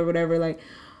Shakayla or whatever. Like,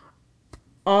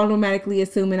 automatically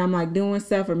assuming I'm like doing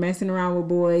stuff or messing around with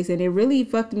boys, and it really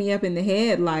fucked me up in the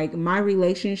head. Like, my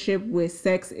relationship with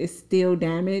sex is still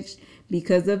damaged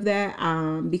because of that,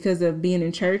 because of being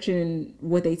in church and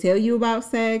what they tell you about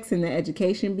sex and the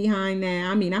education behind that.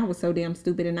 I mean, I was so damn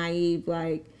stupid and naive.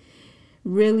 Like,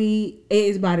 really, it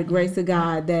is by the grace of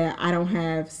God that I don't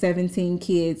have 17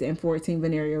 kids and 14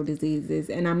 venereal diseases.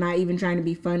 And I'm not even trying to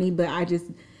be funny, but I just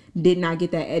did not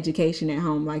get that education at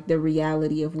home, like the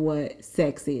reality of what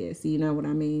sex is. You know what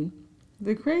I mean?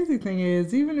 The crazy thing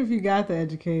is, even if you got the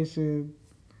education,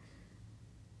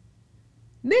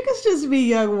 niggas just be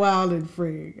young, wild, and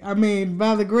free. I mean,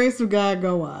 by the grace of God,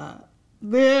 go on.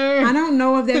 I don't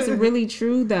know if that's really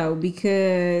true, though,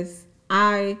 because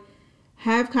I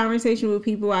have conversation with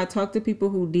people. I talk to people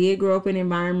who did grow up in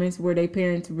environments where their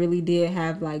parents really did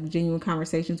have like genuine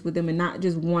conversations with them, and not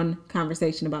just one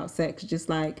conversation about sex, just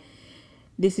like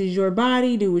this is your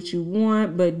body, do what you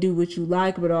want, but do what you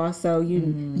like, but also you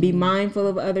be mindful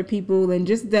of other people, and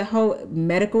just the whole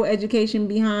medical education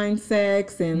behind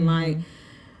sex. And like,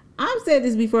 I've said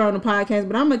this before on the podcast,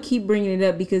 but I'm going to keep bringing it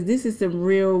up because this is some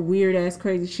real weird ass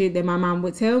crazy shit that my mom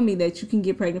would tell me, that you can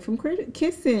get pregnant from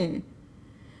kissing.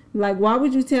 Like, why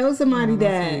would you tell somebody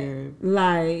that? Weird.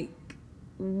 Like,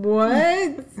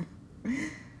 what?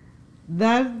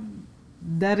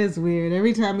 That is weird.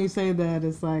 Every time you say that,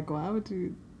 it's like, why would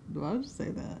you say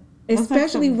that?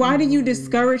 Especially, why do you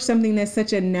discourage something that's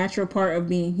such a natural part of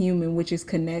being human, which is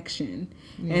connection?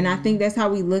 Yeah. And I think that's how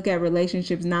we look at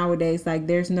relationships nowadays. Like,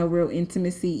 there's no real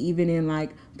intimacy even in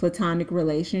like platonic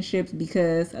relationships,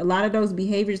 because a lot of those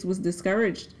behaviors was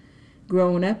discouraged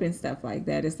growing up and stuff like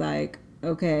that. It's like,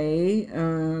 okay,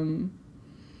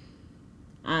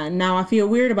 now I feel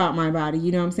weird about my body.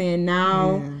 You know what I'm saying?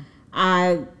 Now,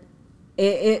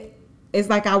 it's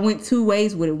like I went two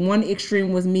ways with it. One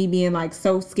extreme was me being like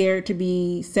so scared to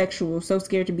be sexual, so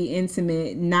scared to be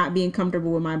intimate, not being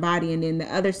comfortable with my body. And then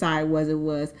the other side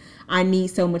was I need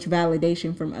so much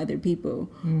validation from other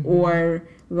people. Or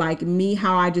like me,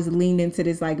 how I just leaned into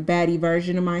this like baddie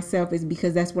version of myself is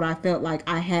because that's what I felt like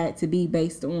I had to be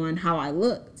based on how I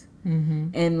looked.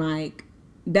 And like,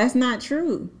 that's not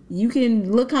true. You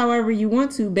can look however you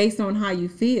want to based on how you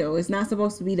feel. It's not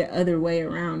supposed to be the other way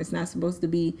around. It's not supposed to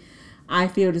be, I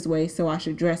feel this way, so I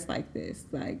should dress like this.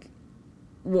 Like,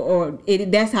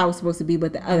 that's how it's supposed to be,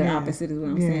 but the other opposite is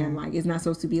what I'm saying. Like, it's not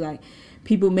supposed to be like,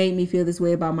 people made me feel this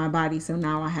way about my body, so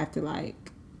now I have to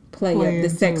like play up the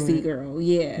sexy girl.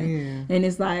 And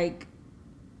it's like,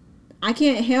 I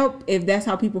can't help if that's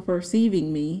how people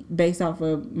perceiving me based off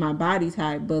of my body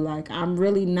type, but like, I'm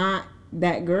really not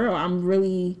that girl. I'm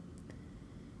really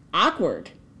awkward.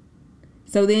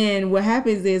 So then what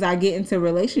happens is I get into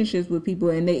relationships with people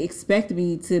and they expect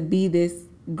me to be this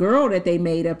girl that they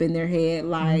made up in their head,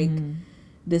 like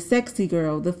the sexy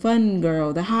girl, the fun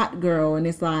girl, the hot girl. And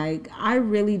it's like, I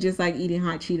really just like eating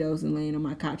hot Cheetos and laying on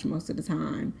my couch most of the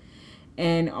time.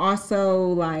 And also,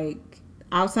 like,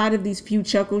 outside of these few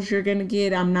chuckles you're gonna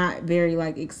get, I'm not very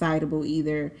like excitable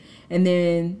either. And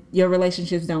then your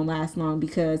relationships don't last long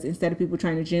because instead of people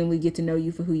trying to genuinely get to know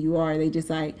you for who you are, they just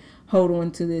like hold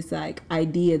on to this like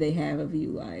idea they have of you.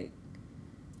 Like,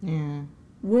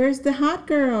 where's the hot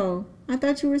girl? I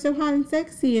thought you were so hot and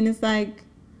sexy. And it's like,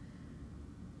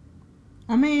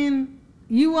 I mean,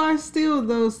 you are still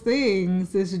those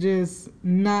things. It's just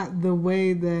not the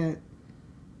way that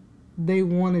they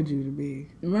wanted you to be.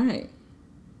 Right.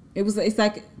 It's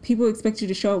like people expect you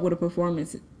to show up with a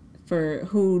performance for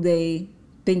who they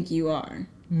think you are.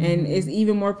 And it's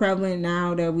even more prevalent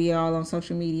now that we all on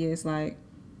social media. It's like,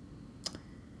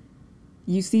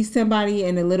 you see somebody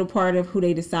and a little part of who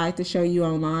they decide to show you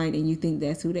online and you think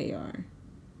that's who they are.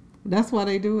 That's why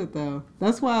they do it, though.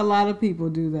 That's why a lot of people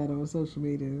do that on social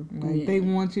media. Like, they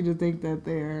want you to think that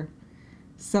they're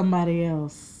somebody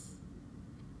else.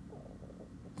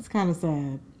 It's kind of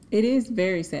sad. It is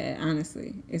very sad,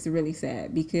 honestly. It's really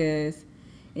sad because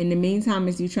in the meantime,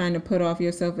 as you trying to put off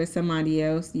yourself as somebody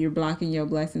else, you're blocking your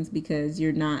blessings because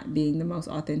you're not being the most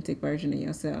authentic version of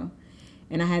yourself.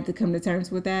 And I had to come to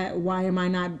terms with that. Why am I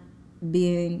not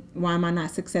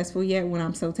successful yet when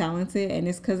I'm so talented? And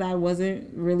it's because I wasn't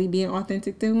really being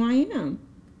authentic to who I am.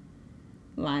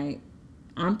 Like,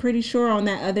 I'm pretty sure on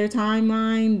that other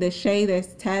timeline, the Shay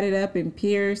that's tatted up and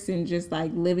pierced and just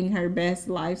like living her best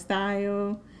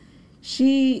lifestyle,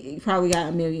 she probably got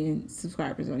 1 million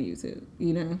subscribers on YouTube,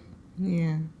 you know?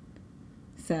 Yeah.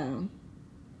 So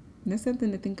that's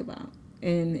something to think about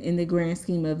in the grand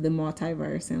scheme of the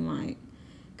multiverse, and like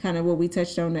kind of what we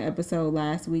touched on the episode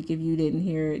last week. If you didn't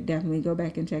hear it, definitely go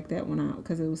back and check that one out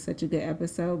because it was such a good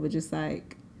episode. But just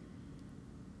like,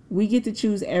 we get to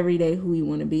choose every day who we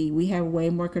want to be. We have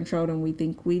way more control than we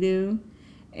think we do.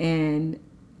 And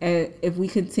if we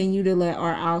continue to let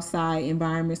our outside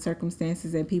environment,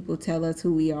 circumstances, and people tell us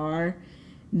who we are,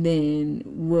 then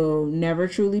we'll never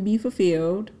truly be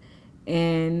fulfilled.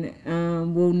 And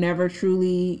we'll never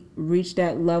truly reach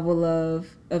that level of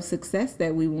success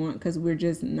that we want because we're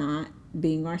just not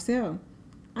being ourselves.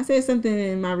 I said something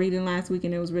in my reading last week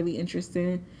and it was really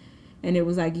interesting. And it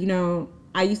was like, you know,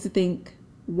 I used to think,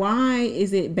 why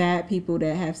is it bad people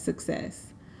that have success?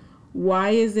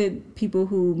 Why is it people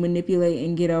who manipulate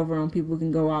and get over on people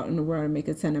can go out in the world and make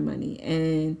a ton of money?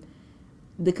 And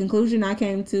the conclusion I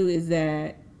came to is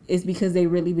that it's because they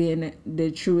really being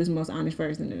the truest, most honest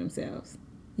version of themselves.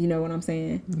 You know what I'm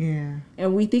saying? Yeah.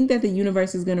 And we think that the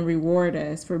universe is going to reward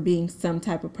us for being some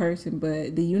type of person,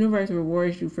 but the universe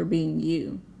rewards you for being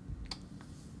you.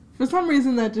 For some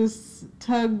reason, that just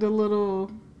tugged a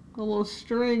little a little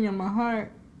string in my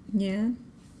heart. Yeah.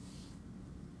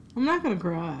 I'm not gonna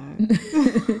cry.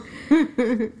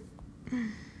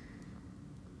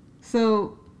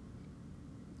 So,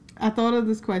 I thought of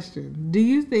this question. Do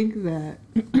you think that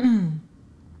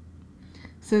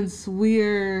since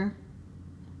we're,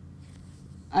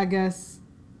 I guess,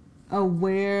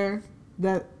 aware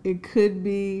that it could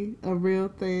be a real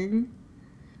thing,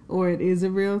 or it is a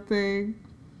real thing,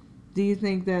 do you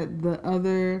think that the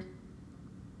other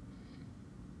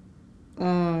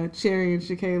Cherry and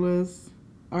Shakayla's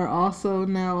are also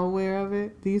now aware of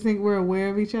it? Do you think we're aware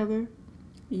of each other?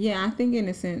 Yeah, I think in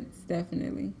a sense,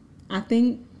 definitely. I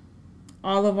think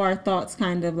all of our thoughts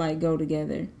kind of like go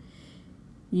together,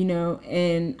 you know,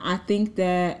 and I think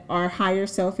that our higher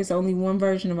self is only one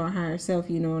version of our higher self,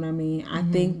 you know what I mean? I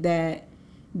think that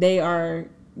they are,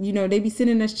 you know, they be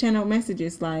sending us channeled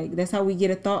messages, like that's how we get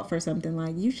a thought for something,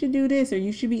 like you should do this, or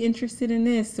you should be interested in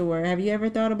this, or have you ever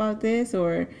thought about this,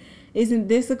 or isn't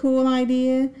this a cool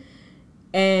idea?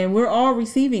 And we're all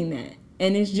receiving that.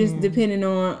 And it's just depending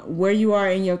on where you are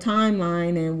in your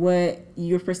timeline and what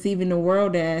you're perceiving the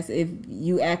world as, if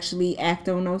you actually act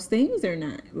on those things or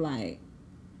not. Like,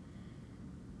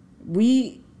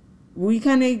 we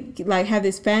kind of like have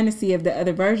this fantasy of the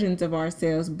other versions of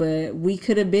ourselves, but we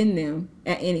could have been them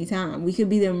at any time. We could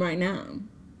be them right now.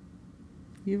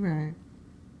 You're right.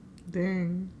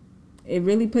 Dang. It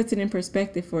really puts it in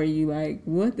perspective for you. Like,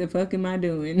 what the fuck am I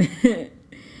doing?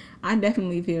 I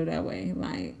definitely feel that way.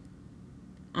 Like,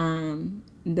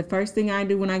 the first thing I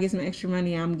do when I get some extra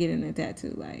money, I'm getting a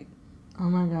tattoo. Like, oh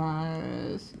my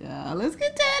gosh, yeah, let's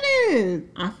get tatted.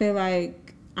 I feel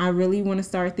like I really want to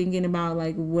start thinking about,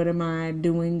 like, what am I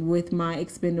doing with my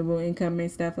expendable income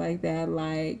and stuff like that.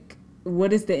 Like,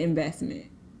 what is the investment?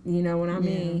 You know what I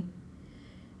mean?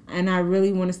 And I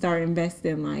really want to start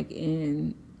investing, like,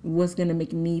 in what's gonna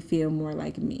make me feel more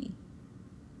like me.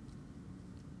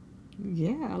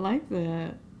 Yeah, I like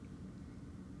that.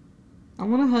 I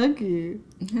want to hug you.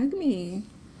 Hug me.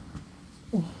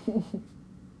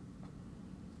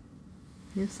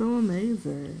 You're so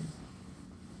amazing.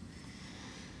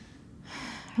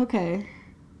 Okay.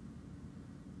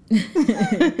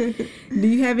 Do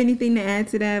you have anything to add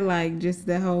to that? Like, just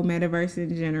the whole metaverse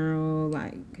in general?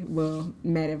 Like, well,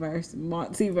 metaverse,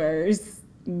 multiverse,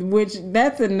 which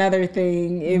that's another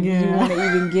thing if you want to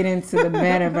even get into the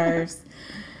metaverse.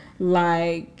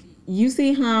 Like, you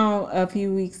see how a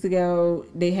few weeks ago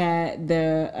they had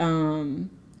the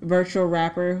virtual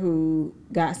rapper who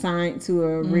got signed to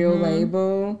a real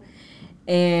label,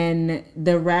 and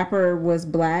the rapper was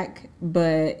black,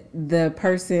 but the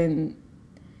person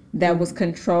that was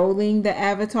controlling the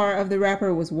avatar of the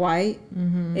rapper was white.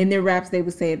 In their raps, they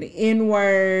would say the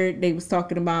N-word. They was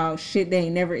talking about shit they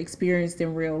ain't never experienced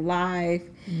in real life.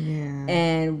 Yeah.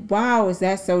 And wow, is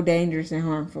that so dangerous and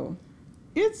harmful?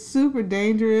 It's super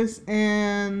dangerous,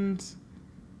 and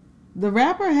the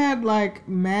rapper had like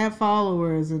mad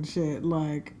followers and shit.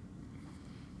 Like,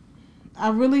 I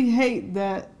really hate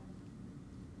that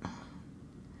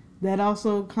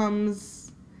also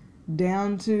comes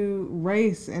down to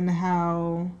race and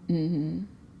how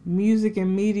music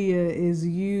and media is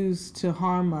used to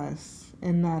harm us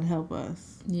and not help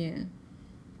us. Yeah.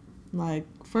 Like,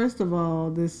 first of all,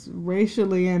 this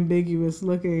racially ambiguous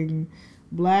looking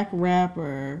black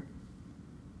rapper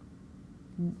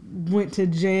went to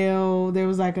jail. There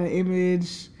was like an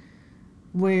image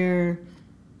where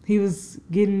he was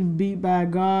getting beat by a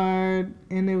guard,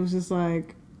 and it was just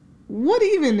like, what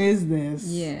even is this?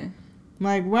 Yeah.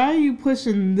 Like, why are you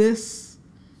pushing this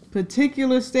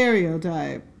particular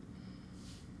stereotype?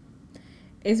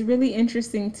 It's really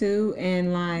interesting too,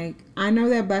 and like, I know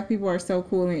that black people are so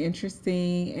cool and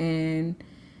interesting, and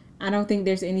I don't think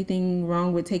there's anything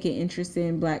wrong with taking interest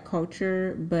in black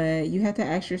culture, but you have to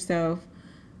ask yourself,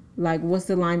 like, what's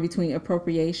the line between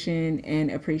appropriation and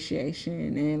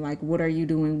appreciation? And like, what are you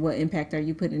doing? What impact are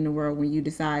you putting in the world when you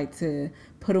decide to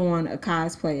put on a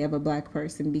cosplay of a black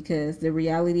person? Because the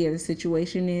reality of the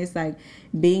situation is, like,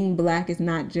 being black is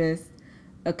not just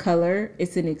a color,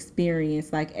 it's an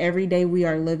experience. Like, every day we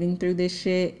are living through this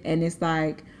shit, and it's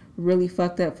like really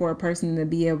fucked up for a person to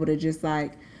be able to just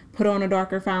like put on a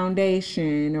darker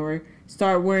foundation or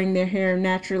start wearing their hair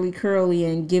naturally curly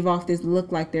and give off this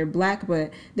look like they're black, but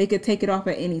they could take it off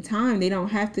at any time. They don't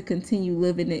have to continue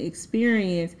living the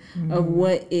experience of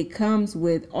what it comes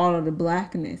with, all of the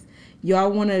blackness. Y'all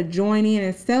want to join in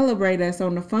and celebrate us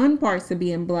on the fun parts of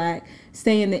being black,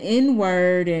 saying the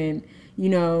N-word and, you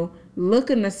know,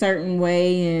 looking a certain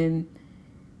way and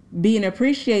being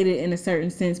appreciated in a certain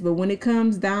sense. But when it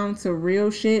comes down to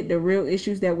real shit, the real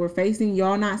issues that we're facing,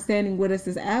 y'all not standing with us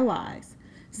as allies.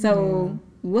 So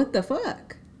what the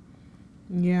fuck?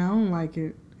 Yeah, I don't like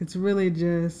it. It's really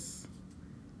just,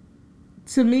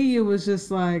 to me, it was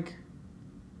just like,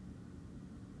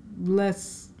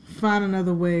 let's find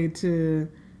another way to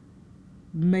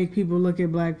make people look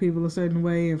at black people a certain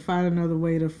way and find another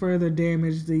way to further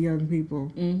damage the young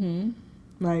people. Mm-hmm.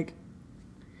 Like,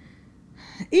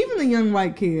 even the young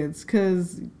white kids,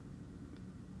 because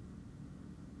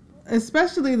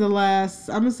especially the last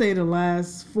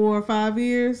 4 or 5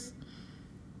 years,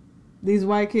 these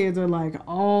white kids are like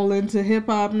all into hip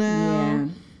hop now. Yeah.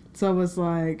 So it's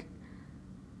like,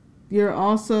 you're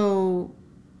also,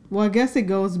 well, I guess it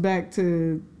goes back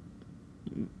to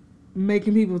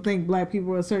making people think black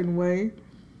people are a certain way,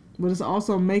 but it's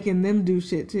also making them do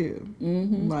shit too.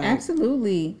 Mm-hmm. Like,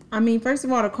 absolutely. I mean, first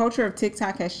of all, the culture of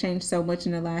TikTok has changed so much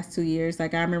in the last 2 years.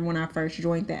 Like, I remember when I first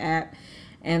joined the app,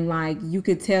 and like, you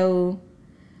could tell,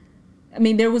 I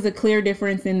mean, there was a clear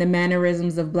difference in the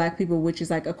mannerisms of black people, which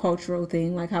is like a cultural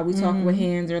thing, like how we talk with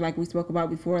hands, or like we spoke about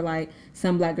before, like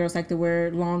some black girls like to wear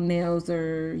long nails,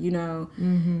 or, you know,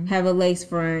 have a lace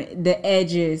front, the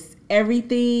edges,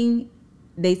 everything.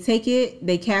 They take it,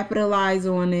 they capitalize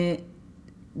on it.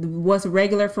 What's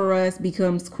regular for us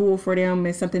becomes cool for them.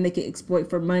 It's something they can exploit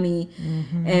for money.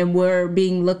 And we're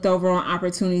being looked over on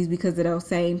opportunities because of those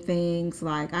same things.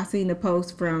 Like, I seen a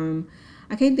post from,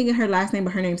 I can't think of her last name,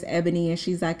 but her name's Ebony, and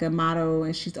she's like a model,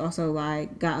 and she's also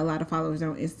like got a lot of followers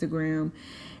on Instagram.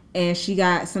 And she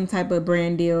got some type of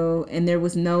brand deal, and there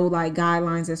was no like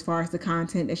guidelines as far as the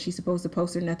content that she's supposed to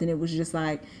post or nothing. It was just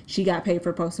like she got paid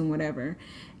for posting whatever.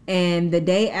 And the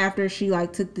day after she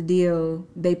like took the deal,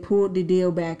 they pulled the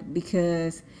deal back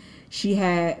because she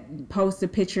had posted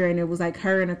a picture, and it was like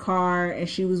her in a car, and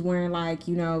she was wearing like,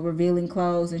 you know, revealing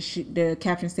clothes, and the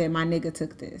caption said, "My nigga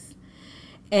took this."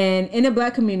 And in the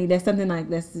black community, that's something like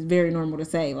that's very normal to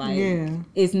say. Like,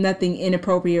 it's nothing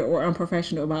inappropriate or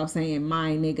unprofessional about saying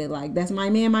 "my nigga." Like, that's my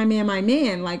man, my man, my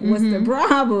man. Like, what's the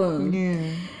problem?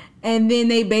 Yeah. And then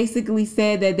they basically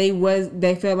said that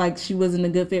they felt like she wasn't a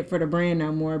good fit for the brand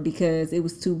no more because it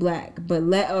was too black. But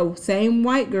let a same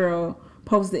white girl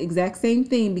post the exact same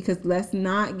thing, because let's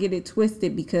not get it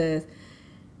twisted, because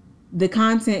the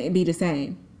content be the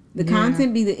same. The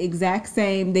content be the exact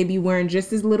same. They be wearing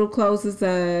just as little clothes as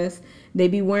us. They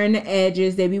be wearing the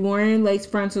edges. They be wearing lace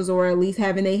frontals, or at least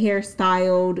having their hair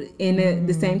styled in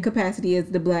the same capacity as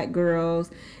the black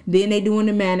girls. Then they doing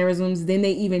the mannerisms. Then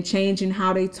they even changing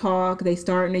how they talk. They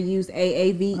starting to use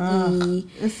AAVE.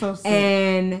 It's so sick.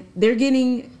 And they're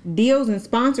getting deals and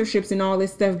sponsorships and all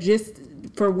this stuff just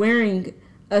for wearing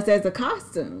us as a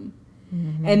costume.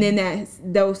 And then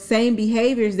those same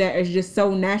behaviors that is just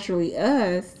so naturally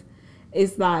us,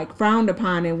 it's like frowned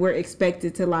upon, and we're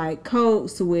expected to like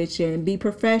code switch and be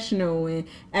professional and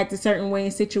act a certain way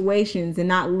in situations and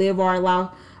not live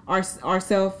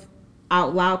ourselves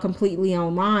out loud completely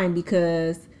online,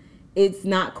 because it's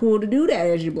not cool to do that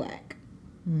as you're black.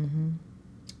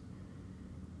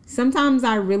 Sometimes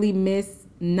I really miss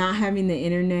not having the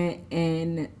internet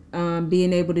and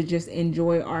being able to just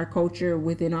enjoy our culture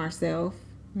within ourselves,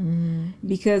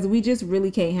 because we just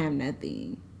really can't have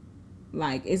nothing.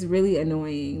 Like, it's really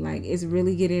annoying. Like, it's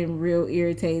really getting real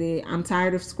irritated. I'm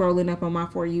tired of scrolling up on my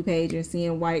For You page and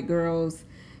seeing white girls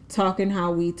talking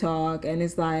how we talk. And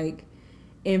it's like,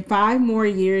 in 5 more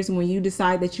years, when you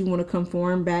decide that you want to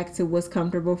conform back to what's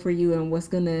comfortable for you and what's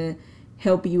going to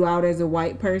help you out as a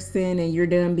white person, and you're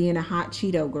done being a hot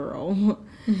Cheeto girl,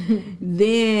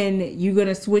 then you're going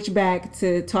to switch back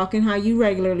to talking how you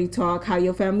regularly talk, how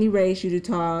your family raised you to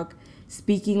talk,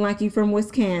 speaking like you from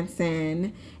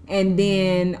Wisconsin. And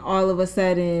then all of a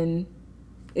sudden,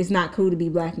 it's not cool to be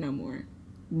black no more.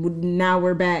 Now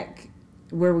we're back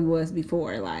where we was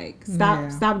before. Like,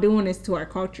 stop doing this to our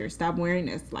culture. Stop wearing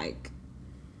this. Like,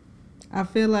 I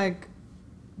feel like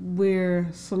we're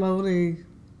slowly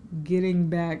getting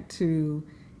back to,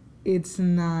 it's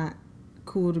not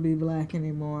cool to be black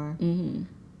anymore.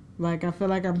 Like, I feel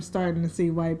like I'm starting to see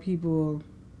white people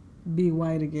be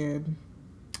white again.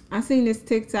 I seen this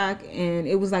TikTok, and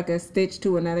it was like a stitch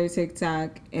to another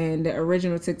TikTok, and the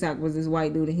original TikTok was this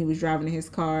white dude, and he was driving in his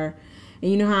car.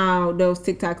 And you know how those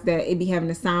TikToks that it be having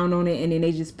a sound on it, and then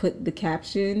they just put the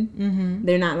caption?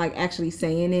 They're not like actually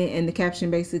saying it, and the caption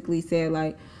basically said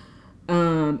like,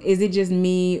 is it just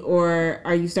me, or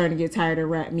are you starting to get tired of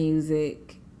rap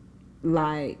music?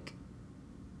 Like,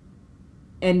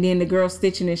 and then the girl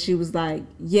stitching it, she was like,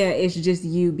 yeah, it's just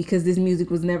you, because this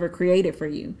music was never created for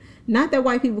you. Not that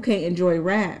white people can't enjoy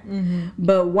rap,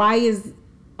 but why is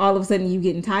all of a sudden you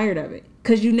getting tired of it?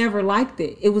 because you never liked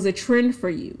it. It was a trend for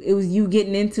you. It was you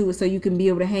getting into it so you can be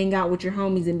able to hang out with your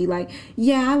homies and be like,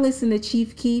 yeah, I listen to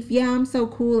Chief Keef. Yeah, I'm so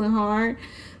cool and hard.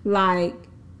 Like,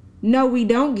 no, we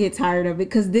don't get tired of it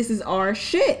because this is our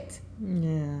shit.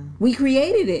 Yeah. We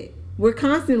created it. We're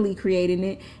constantly creating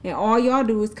it. And all y'all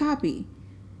do is copy.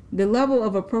 The level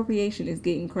of appropriation is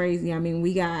getting crazy. I mean,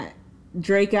 we got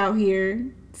Drake out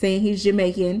here saying he's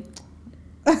Jamaican.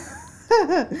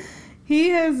 He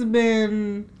has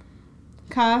been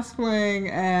cosplaying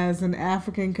as an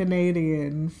African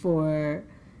Canadian for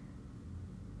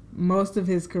most of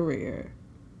his career,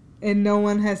 and no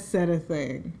one has said a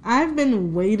thing. I've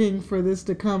been waiting for this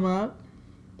to come up,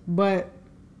 but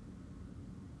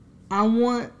I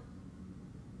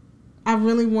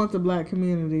really want the black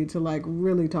community to like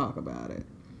really talk about it,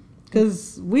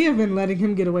 because we have been letting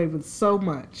him get away with so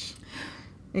much,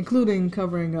 including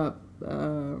covering up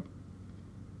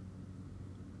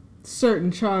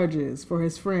certain charges for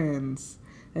his friends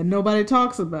that nobody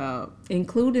talks about,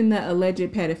 including the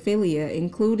alleged pedophilia,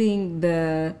 including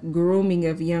the grooming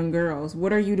of young girls.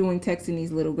 What are you doing texting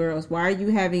these little girls? Why are you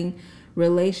having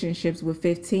relationships with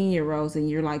 15-year-olds and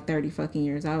you're like 30 fucking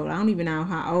years old? I don't even know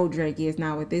how old Drake is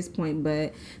now at this point,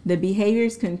 but the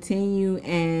behaviors continue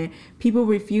and people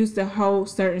refuse to hold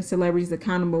certain celebrities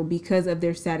accountable because of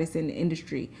their status in the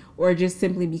industry or just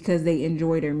simply because they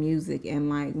enjoy their music. And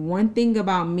like, one thing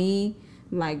about me,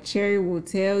 like Cherry will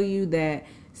tell you, that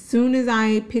soon as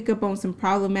I pick up on some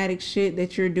problematic shit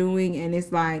that you're doing and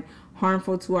it's like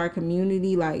harmful to our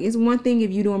community, like, it's one thing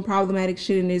if you doing problematic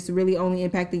shit and it's really only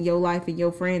impacting your life and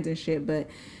your friends and shit, but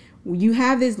you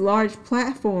have this large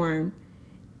platform,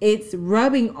 it's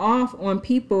rubbing off on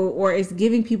people or it's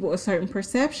giving people a certain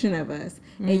perception of us.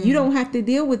 And you don't have to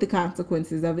deal with the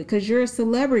consequences of it because you're a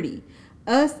celebrity.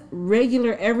 Us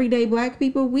regular everyday black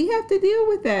people, we have to deal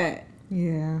with that.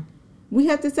 Yeah. We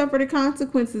have to suffer the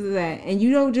consequences of that. And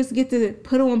you don't just get to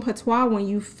put on patois when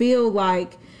you feel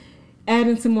like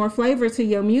adding some more flavor to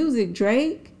your music,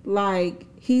 Drake. Like,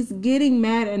 he's getting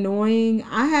mad annoying.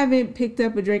 I haven't picked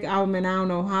up a Drake album in I don't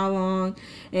know how long.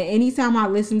 And anytime I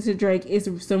listen to Drake, it's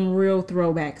some real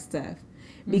throwback stuff.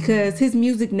 Because his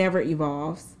music never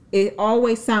evolves. It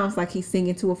always sounds like he's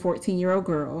singing to a 14-year-old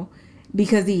girl.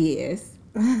 Because he is.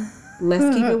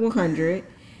 Let's keep it 100.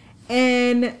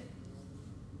 And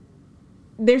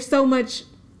there's so much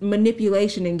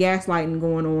manipulation and gaslighting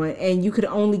going on, and you could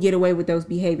only get away with those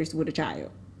behaviors with a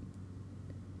child,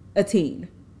 a teen,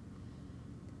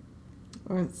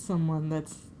 or someone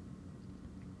that's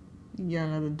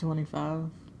younger than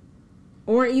 25,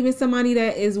 or even somebody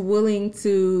that is willing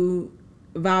to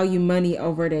value money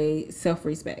over their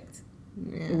self-respect,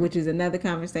 which is another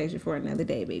conversation for another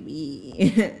day,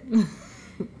 baby.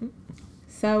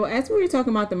 So, as we were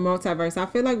talking about the multiverse, I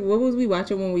feel like, what was we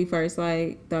watching when we first,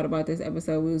 like, thought about this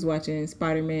episode? We was watching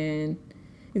Spider-Man.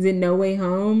 Is it No Way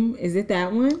Home? Is it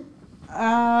that one?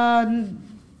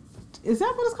 Is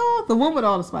that what it's called? The one with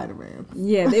all the Spider-Man.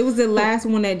 Yeah, it was the last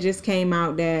one that just came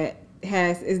out that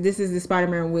this is the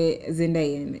Spider-Man with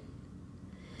Zendaya in it.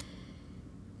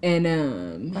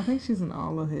 And, I think she's in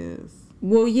all of his.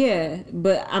 Well, yeah,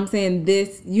 but I'm saying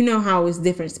this, you know how it's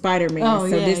different Spider-Man. Oh,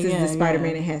 so yeah, this is the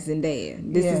Spider-Man that has Zendaya.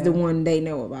 This is the one they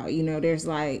know about. You know, there's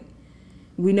like,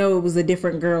 we know it was a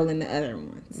different girl in the other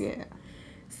ones. Yeah.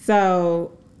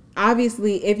 So,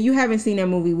 obviously, if you haven't seen that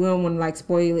movie, we don't want to like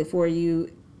spoil it for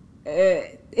you.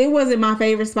 It wasn't my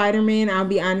favorite Spider-Man. I'll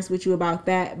be honest with you about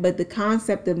that. But the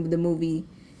concept of the movie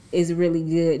is really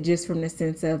good, just from the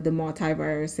sense of the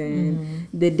multiverse and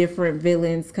the different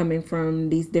villains coming from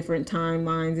these different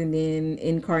timelines and then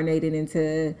incarnated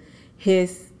into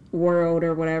his world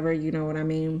or whatever, you know what I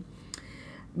mean?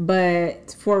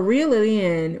 But for real at the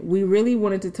end, we really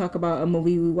wanted to talk about a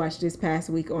movie we watched this past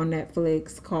week on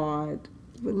Netflix called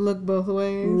Look Both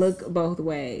Ways. Look Both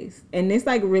Ways. And this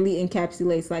like really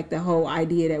encapsulates like the whole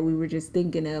idea that we were just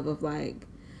thinking of like,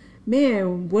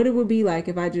 man, what it would be like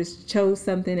if I just chose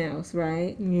something else,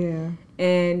 right? Yeah.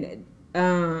 And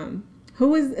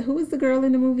who is the girl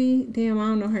in the movie? Damn, I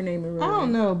don't know her name in real I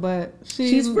don't know, but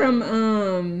she's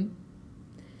from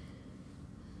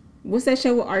what's that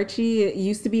show with Archie? It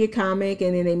used to be a comic,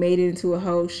 and then they made it into a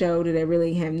whole show that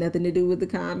really have nothing to do with the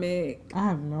comic. I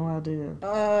have no idea.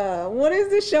 What is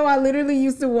this show? I literally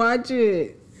used to watch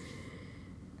it.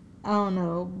 I don't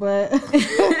know, but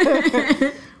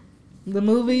the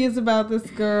movie is about this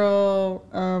girl.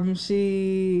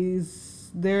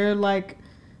 They're like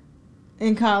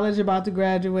in college about to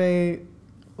graduate,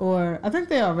 or I think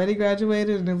they already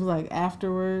graduated, and it was like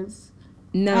afterwards.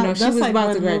 No, she was like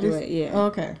about to graduate. Yeah.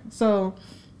 Okay, so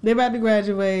they're about to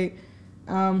graduate.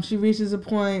 She reaches a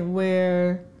point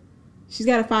where She's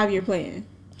got a 5-year plan.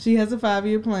 She has a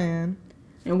 5-year plan.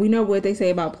 And we know what they say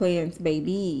about plans,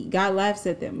 baby. God laughs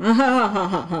at them.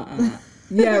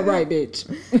 Yeah, right, bitch.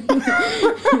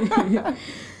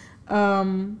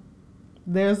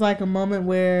 There's like a moment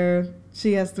where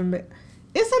she has to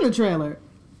it's in the trailer.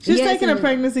 She's taking a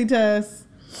pregnancy test.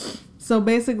 So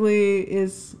basically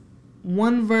it's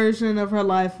one version of her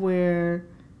life where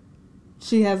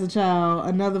she has a child,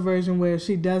 another version where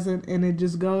she doesn't, and it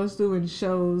just goes through and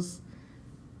shows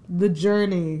the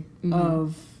journey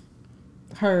of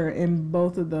her in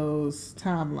both of those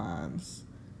timelines.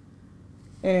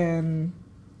 And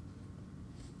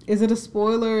is it a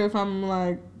spoiler if I'm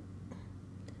like...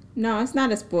 No, it's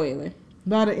not a spoiler.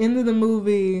 By the end of the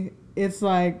movie, it's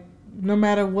like no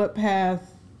matter what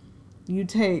path you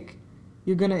take,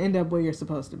 you're going to end up where you're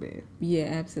supposed to be. Yeah,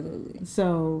 absolutely.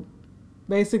 So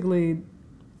basically,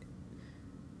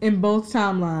 in both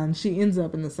timelines, she ends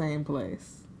up in the same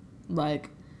place. Like,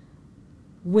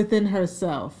 within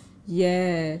herself.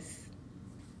 Yes.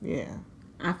 Yeah.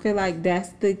 I feel like that's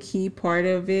the key part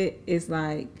of it, is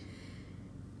like,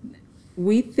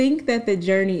 we think that the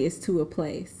journey is to a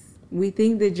place. We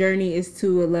think the journey is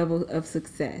to a level of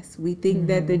success. We think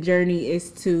that the journey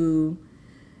is to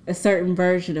a certain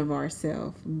version of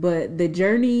ourselves. But the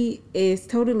journey is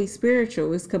totally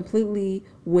spiritual. It's completely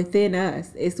within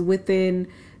us. It's within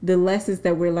the lessons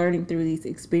that we're learning through these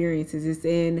experiences. It's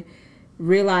in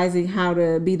realizing how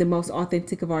to be the most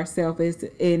authentic of ourselves. It's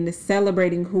in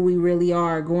celebrating who we really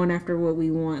are, going after what we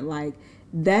want. Like,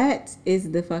 that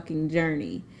is the fucking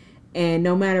journey. And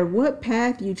no matter what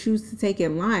path you choose to take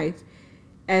in life,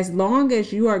 as long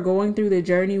as you are going through the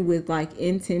journey with like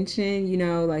intention, you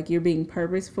know, like you're being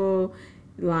purposeful,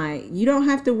 like you don't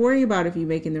have to worry about if you're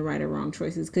making the right or wrong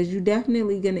choices, because you're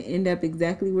definitely going to end up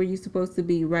exactly where you're supposed to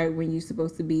be, right when you're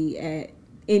supposed to be at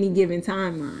any given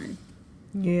timeline.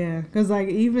 Yeah, because like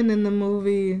even in the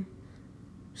movie,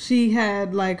 she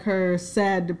had like her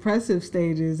sad depressive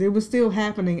stages. It was still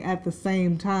happening at the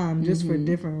same time, just for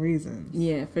different reasons.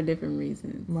 Yeah, for different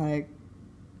reasons. Like,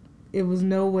 it was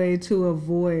no way to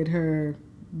avoid her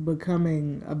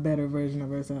becoming a better version of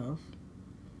herself.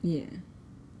 Yeah.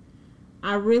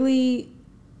 I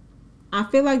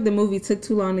feel like the movie took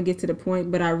too long to get to the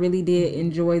point, but I really did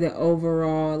enjoy the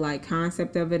overall like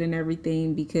concept of it and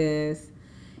everything, because,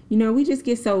 you know, we just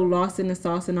get so lost in the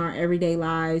sauce in our everyday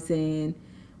lives, and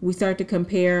we start to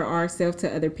compare ourselves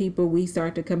to other people. We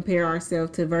start to compare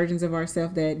ourselves to versions of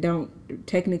ourselves that don't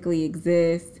technically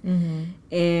exist.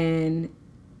 And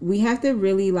we have to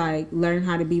really like learn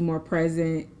how to be more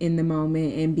present in the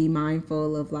moment and be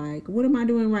mindful of like, what am I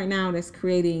doing right now that's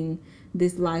creating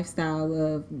this lifestyle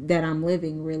of that I'm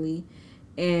living, really.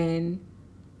 And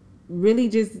really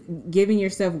just giving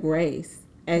yourself grace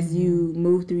as you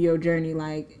move through your journey,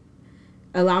 like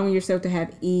allowing yourself to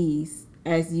have ease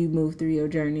as you move through your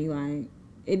journey. Like,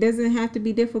 it doesn't have to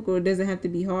be difficult, it doesn't have to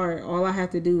be hard. All I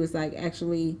have to do is like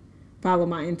actually follow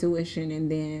my intuition,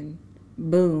 and then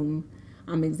boom,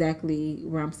 I'm exactly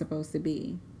where I'm supposed to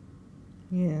be.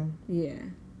 Yeah. Yeah.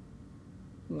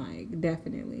 Like,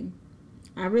 definitely.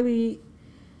 I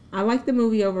like the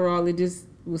movie overall. It just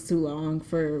was too long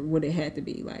for what it had to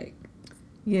be. Like,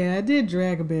 yeah, it did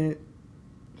drag a bit,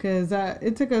 because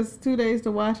it took us 2 days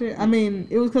to watch it. I mean,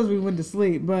 it was because we went to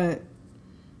sleep, but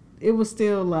it was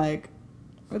still like,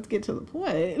 let's get to the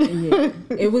point. Yeah.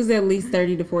 It was at least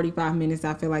 30 to 45 minutes.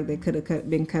 I feel like they could have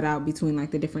been cut out between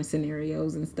like the different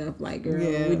scenarios and stuff. Like, girl,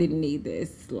 we didn't need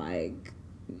this. Like,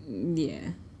 yeah.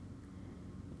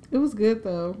 It was good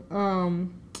though.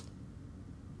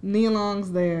 Nia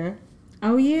Long's there.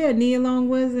 Oh yeah, Nia Long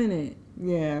was in it.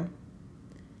 Yeah.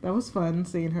 That was fun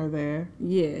seeing her there.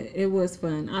 Yeah, it was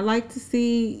fun. I like to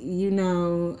see, you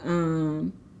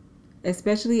know,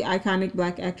 especially iconic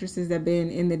black actresses that have been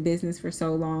in the business for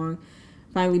so long,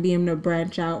 finally being able to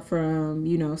branch out from,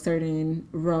 you know, certain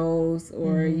roles,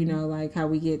 or, you know, like how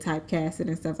we get typecasted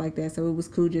and stuff like that. So it was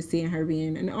cool just seeing her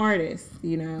being an artist,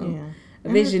 you know, a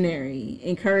visionary,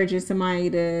 encouraging somebody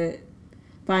to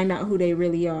find out who they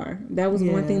really are. That was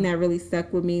one thing that really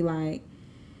stuck with me. Like,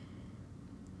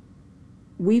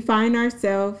 we find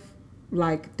ourselves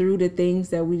like through the things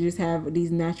that we just have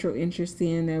these natural interests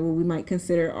in, that what we might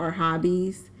consider our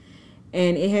hobbies,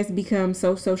 and it has become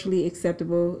so socially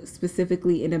acceptable,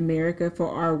 specifically in America, for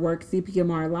our work to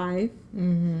become our life,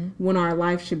 when our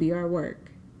life should be our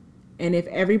work. And if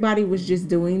everybody was just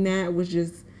doing that, was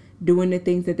just doing the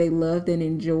things that they loved and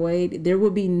enjoyed, there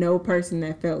would be no person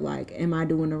that felt like, am I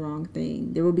doing the wrong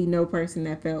thing? There would be no person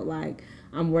that felt like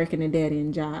I'm working a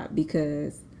dead-end job,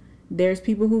 because There's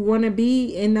people who want to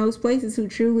be in those places who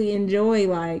truly enjoy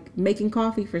like making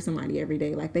coffee for somebody every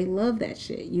day. Like they love that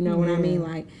shit. You know what I mean?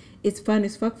 Like it's fun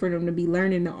as fuck for them to be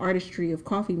learning the artistry of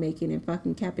coffee making and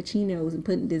fucking cappuccinos and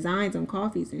putting designs on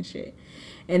coffees and shit.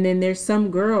 And then there's some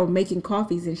girl making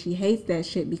coffees and she hates that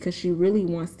shit because she really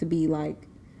wants to be like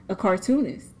a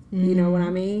cartoonist. You know what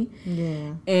I mean?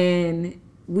 Yeah. And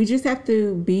we just have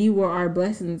to be where our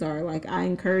blessings are. Like, I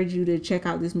encourage you to check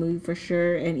out this movie for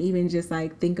sure. And even just,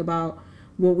 like, think about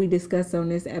what we discussed on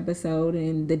this episode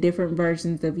and the different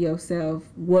versions of yourself.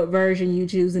 What version you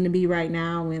choosing to be right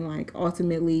now and, like,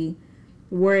 ultimately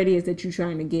where it is that you're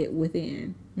trying to get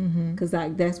within. Because,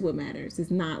 like, that's what matters.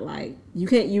 It's not, like, you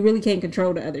really can't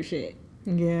control the other shit.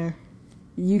 Yeah.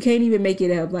 You can't even make it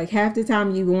up. Like, half the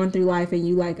time you going through life and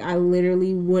you like, I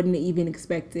literally wouldn't even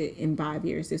expect it in 5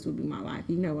 years. This would be my life.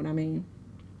 You know what I mean?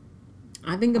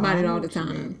 I think about it all the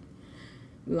time.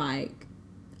 Like,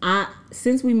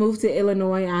 since we moved to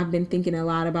Illinois, I've been thinking a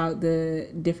lot about the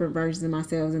different versions of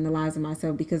myself and the lives of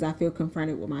myself because I feel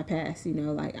confronted with my past. You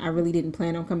know, like, I really didn't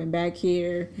plan on coming back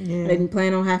here. Yeah. I didn't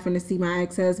plan on having to see my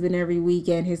ex-husband every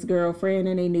weekend, his girlfriend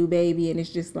and a new baby. And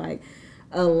it's just like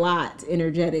a lot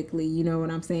energetically, you know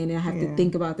what I'm saying? And I have to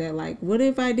think about that. Like, what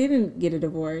if I didn't get a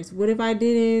divorce? What if I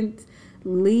didn't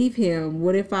leave him?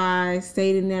 What if I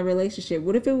stayed in that relationship?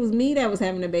 What if it was me that was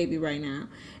having a baby right now?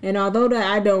 And although that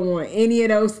I don't want any of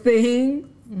those things,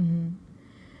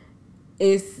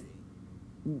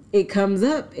 it comes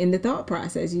up in the thought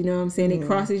process, you know what I'm saying? It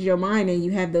crosses your mind and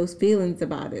you have those feelings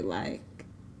about it. Like,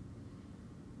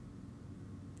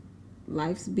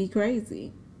 life's be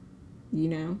crazy, you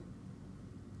know?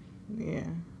 Yeah.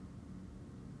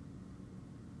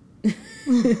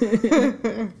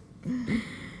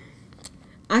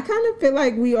 I kind of feel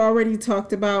like we already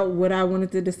talked about what I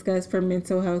wanted to discuss for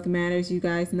Mental Health Matters. You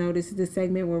guys know this is the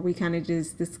segment where we kind of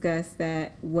just discuss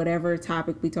that whatever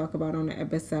topic we talk about on the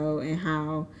episode and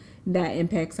how that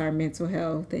impacts our mental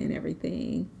health and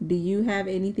everything. Do you have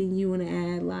anything you want to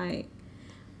add? Like,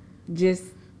 just,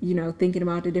 you know, thinking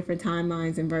about the different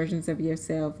timelines and versions of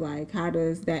yourself, like how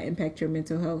does that impact your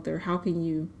mental health, or how can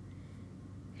you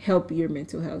help your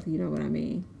mental health? You know what I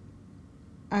mean?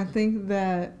 I think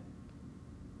that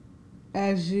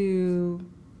as you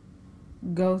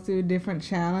go through different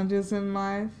challenges in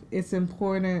life, it's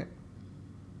important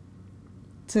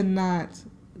to not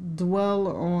dwell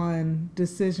on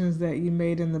decisions that you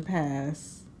made in the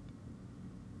past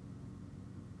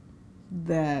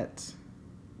that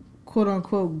quote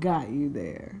unquote got you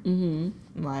there.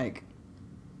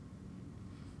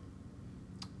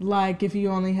 Like if you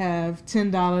only have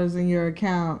 $10 in your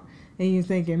account and you're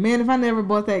thinking, man, if I never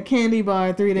bought that candy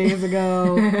bar 3 days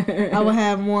ago, I would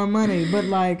have more money. But,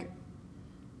 like,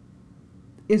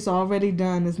 it's already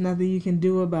done. There's nothing you can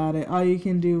do about it. All you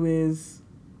can do is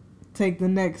take the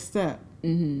next step.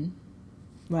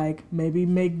 Like, maybe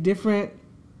make different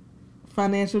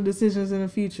financial decisions in the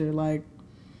future. Like,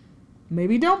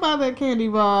 maybe don't buy that candy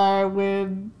bar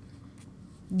when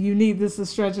you need this to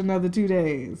stretch another 2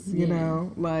 days, you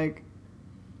know? Like,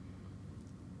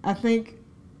 I think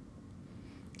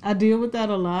I deal with that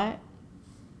a lot.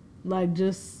 Like,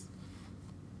 just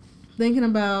thinking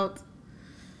about,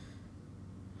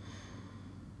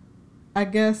 I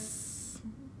guess,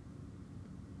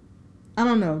 I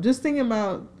don't know, just thinking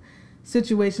about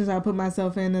situations I put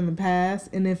myself in the past,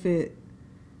 and if it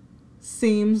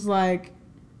seems like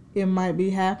it might be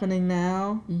happening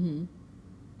now,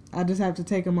 I just have to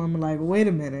take a moment like, wait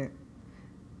a minute.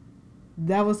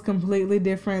 That was completely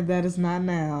different. That is not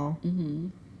now.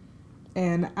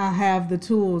 And I have the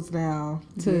tools now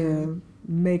to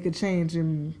make a change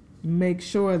and make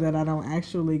sure that I don't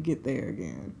actually get there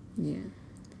again. Yeah.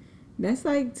 That's,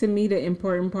 like, to me, the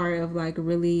important part of, like,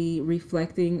 really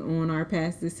reflecting on our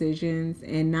past decisions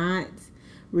and not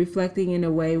reflecting in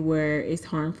a way where it's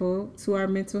harmful to our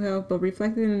mental health, but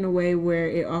reflecting in a way where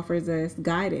it offers us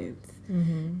guidance.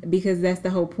 Because that's the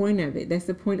whole point of it. That's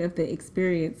the point of the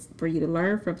experience, for you to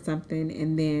learn from something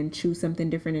and then choose something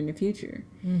different in the future.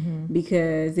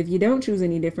 Because if you don't choose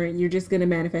any different, you're just going to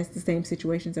manifest the same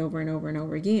situations over and over and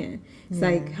over again. It's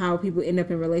like how people end up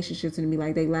in relationships and be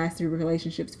like, they last 3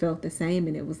 relationships felt the same,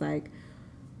 and it was like,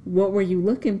 what were you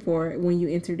looking for when you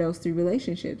entered those 3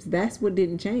 relationships? That's what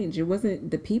didn't change. It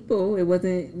wasn't the people. It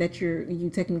wasn't that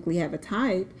you technically have a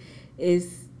type.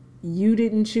 It's you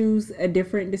didn't choose a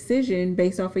different decision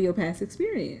based off of your past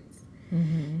experience.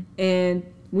 And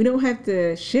we don't have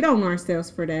to shit on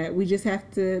ourselves for that. We just have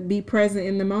to be present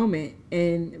in the moment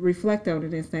and reflect on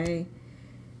it and say,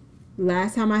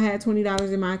 last time I had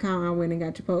 $20 in my account, I went and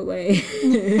got Chipotle.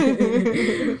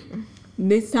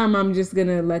 This time I'm just going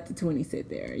to let the 20 sit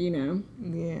there, you know?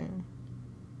 Yeah.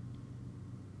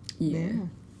 Yeah.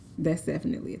 That's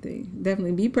definitely a thing.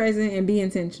 Definitely be present and be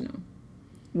intentional.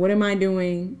 What am I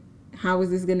doing? How is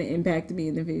this going to impact me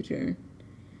in the future?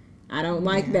 I don't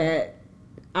like that.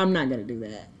 I'm not going to do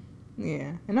that.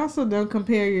 Yeah. And also don't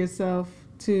compare yourself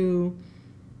to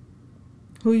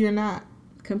who you're not.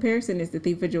 Comparison is the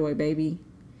thief of joy, baby.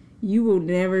 You will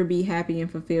never be happy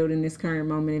and fulfilled in this current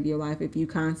moment of your life if you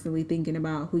constantly thinking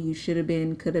about who you should have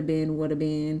been, could have been, would have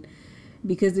been.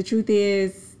 Because the truth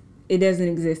is, it doesn't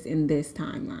exist in this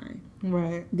timeline.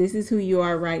 Right. This is who you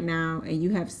are right now, and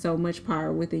you have so much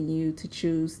power within you to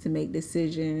choose to make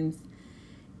decisions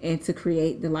and to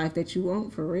create the life that you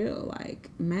want for real. Like,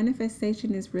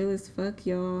 manifestation is real as fuck,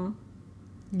 y'all.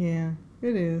 Yeah,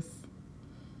 it is.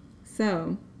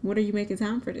 So, what are you making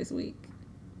time for this week?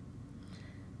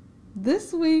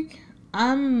 This week,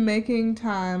 I'm making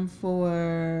time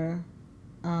for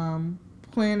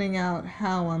planning out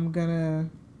how I'm gonna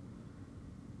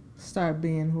start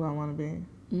being who I want to be.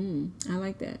 I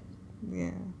like that.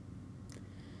 Yeah.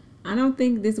 I don't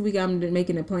think this week I'm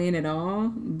making a plan at all,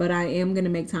 but I am going to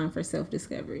make time for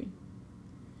self-discovery.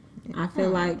 I feel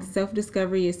like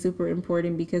self-discovery is super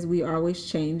important because we are always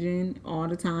changing all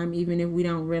the time, even if we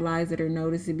don't realize it or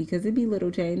notice it, because it be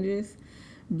little changes.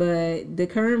 But the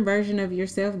current version of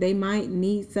yourself, they might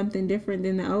need something different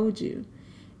than the old you.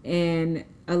 And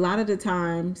a lot of the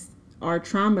times, our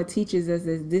trauma teaches us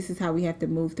that this is how we have to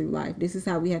move through life. This is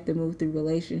how we have to move through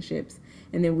relationships.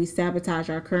 And then we sabotage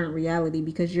our current reality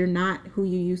because you're not who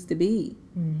you used to be.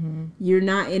 Mm-hmm. You're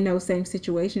not in those same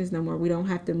situations no more. We don't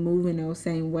have to move in those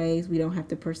same ways. We don't have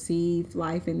to perceive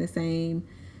life in the same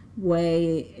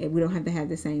way. We don't have to have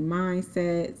the same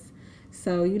mindsets.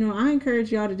 So, you know, I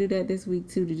encourage y'all to do that this week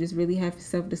too, to just really have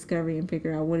self-discovery and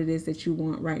figure out what it is that you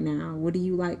want right now. What do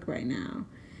you like right now?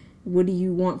 What do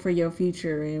you want for your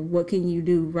future, and what can you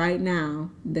do right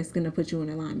now that's going to put you in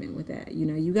alignment with that? You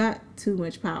know, you got too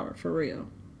much power for real.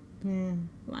 Yeah.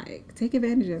 Like, take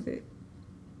advantage of it.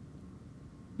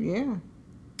 Yeah.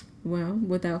 Well,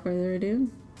 without further ado,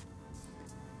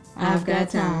 I've got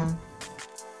time.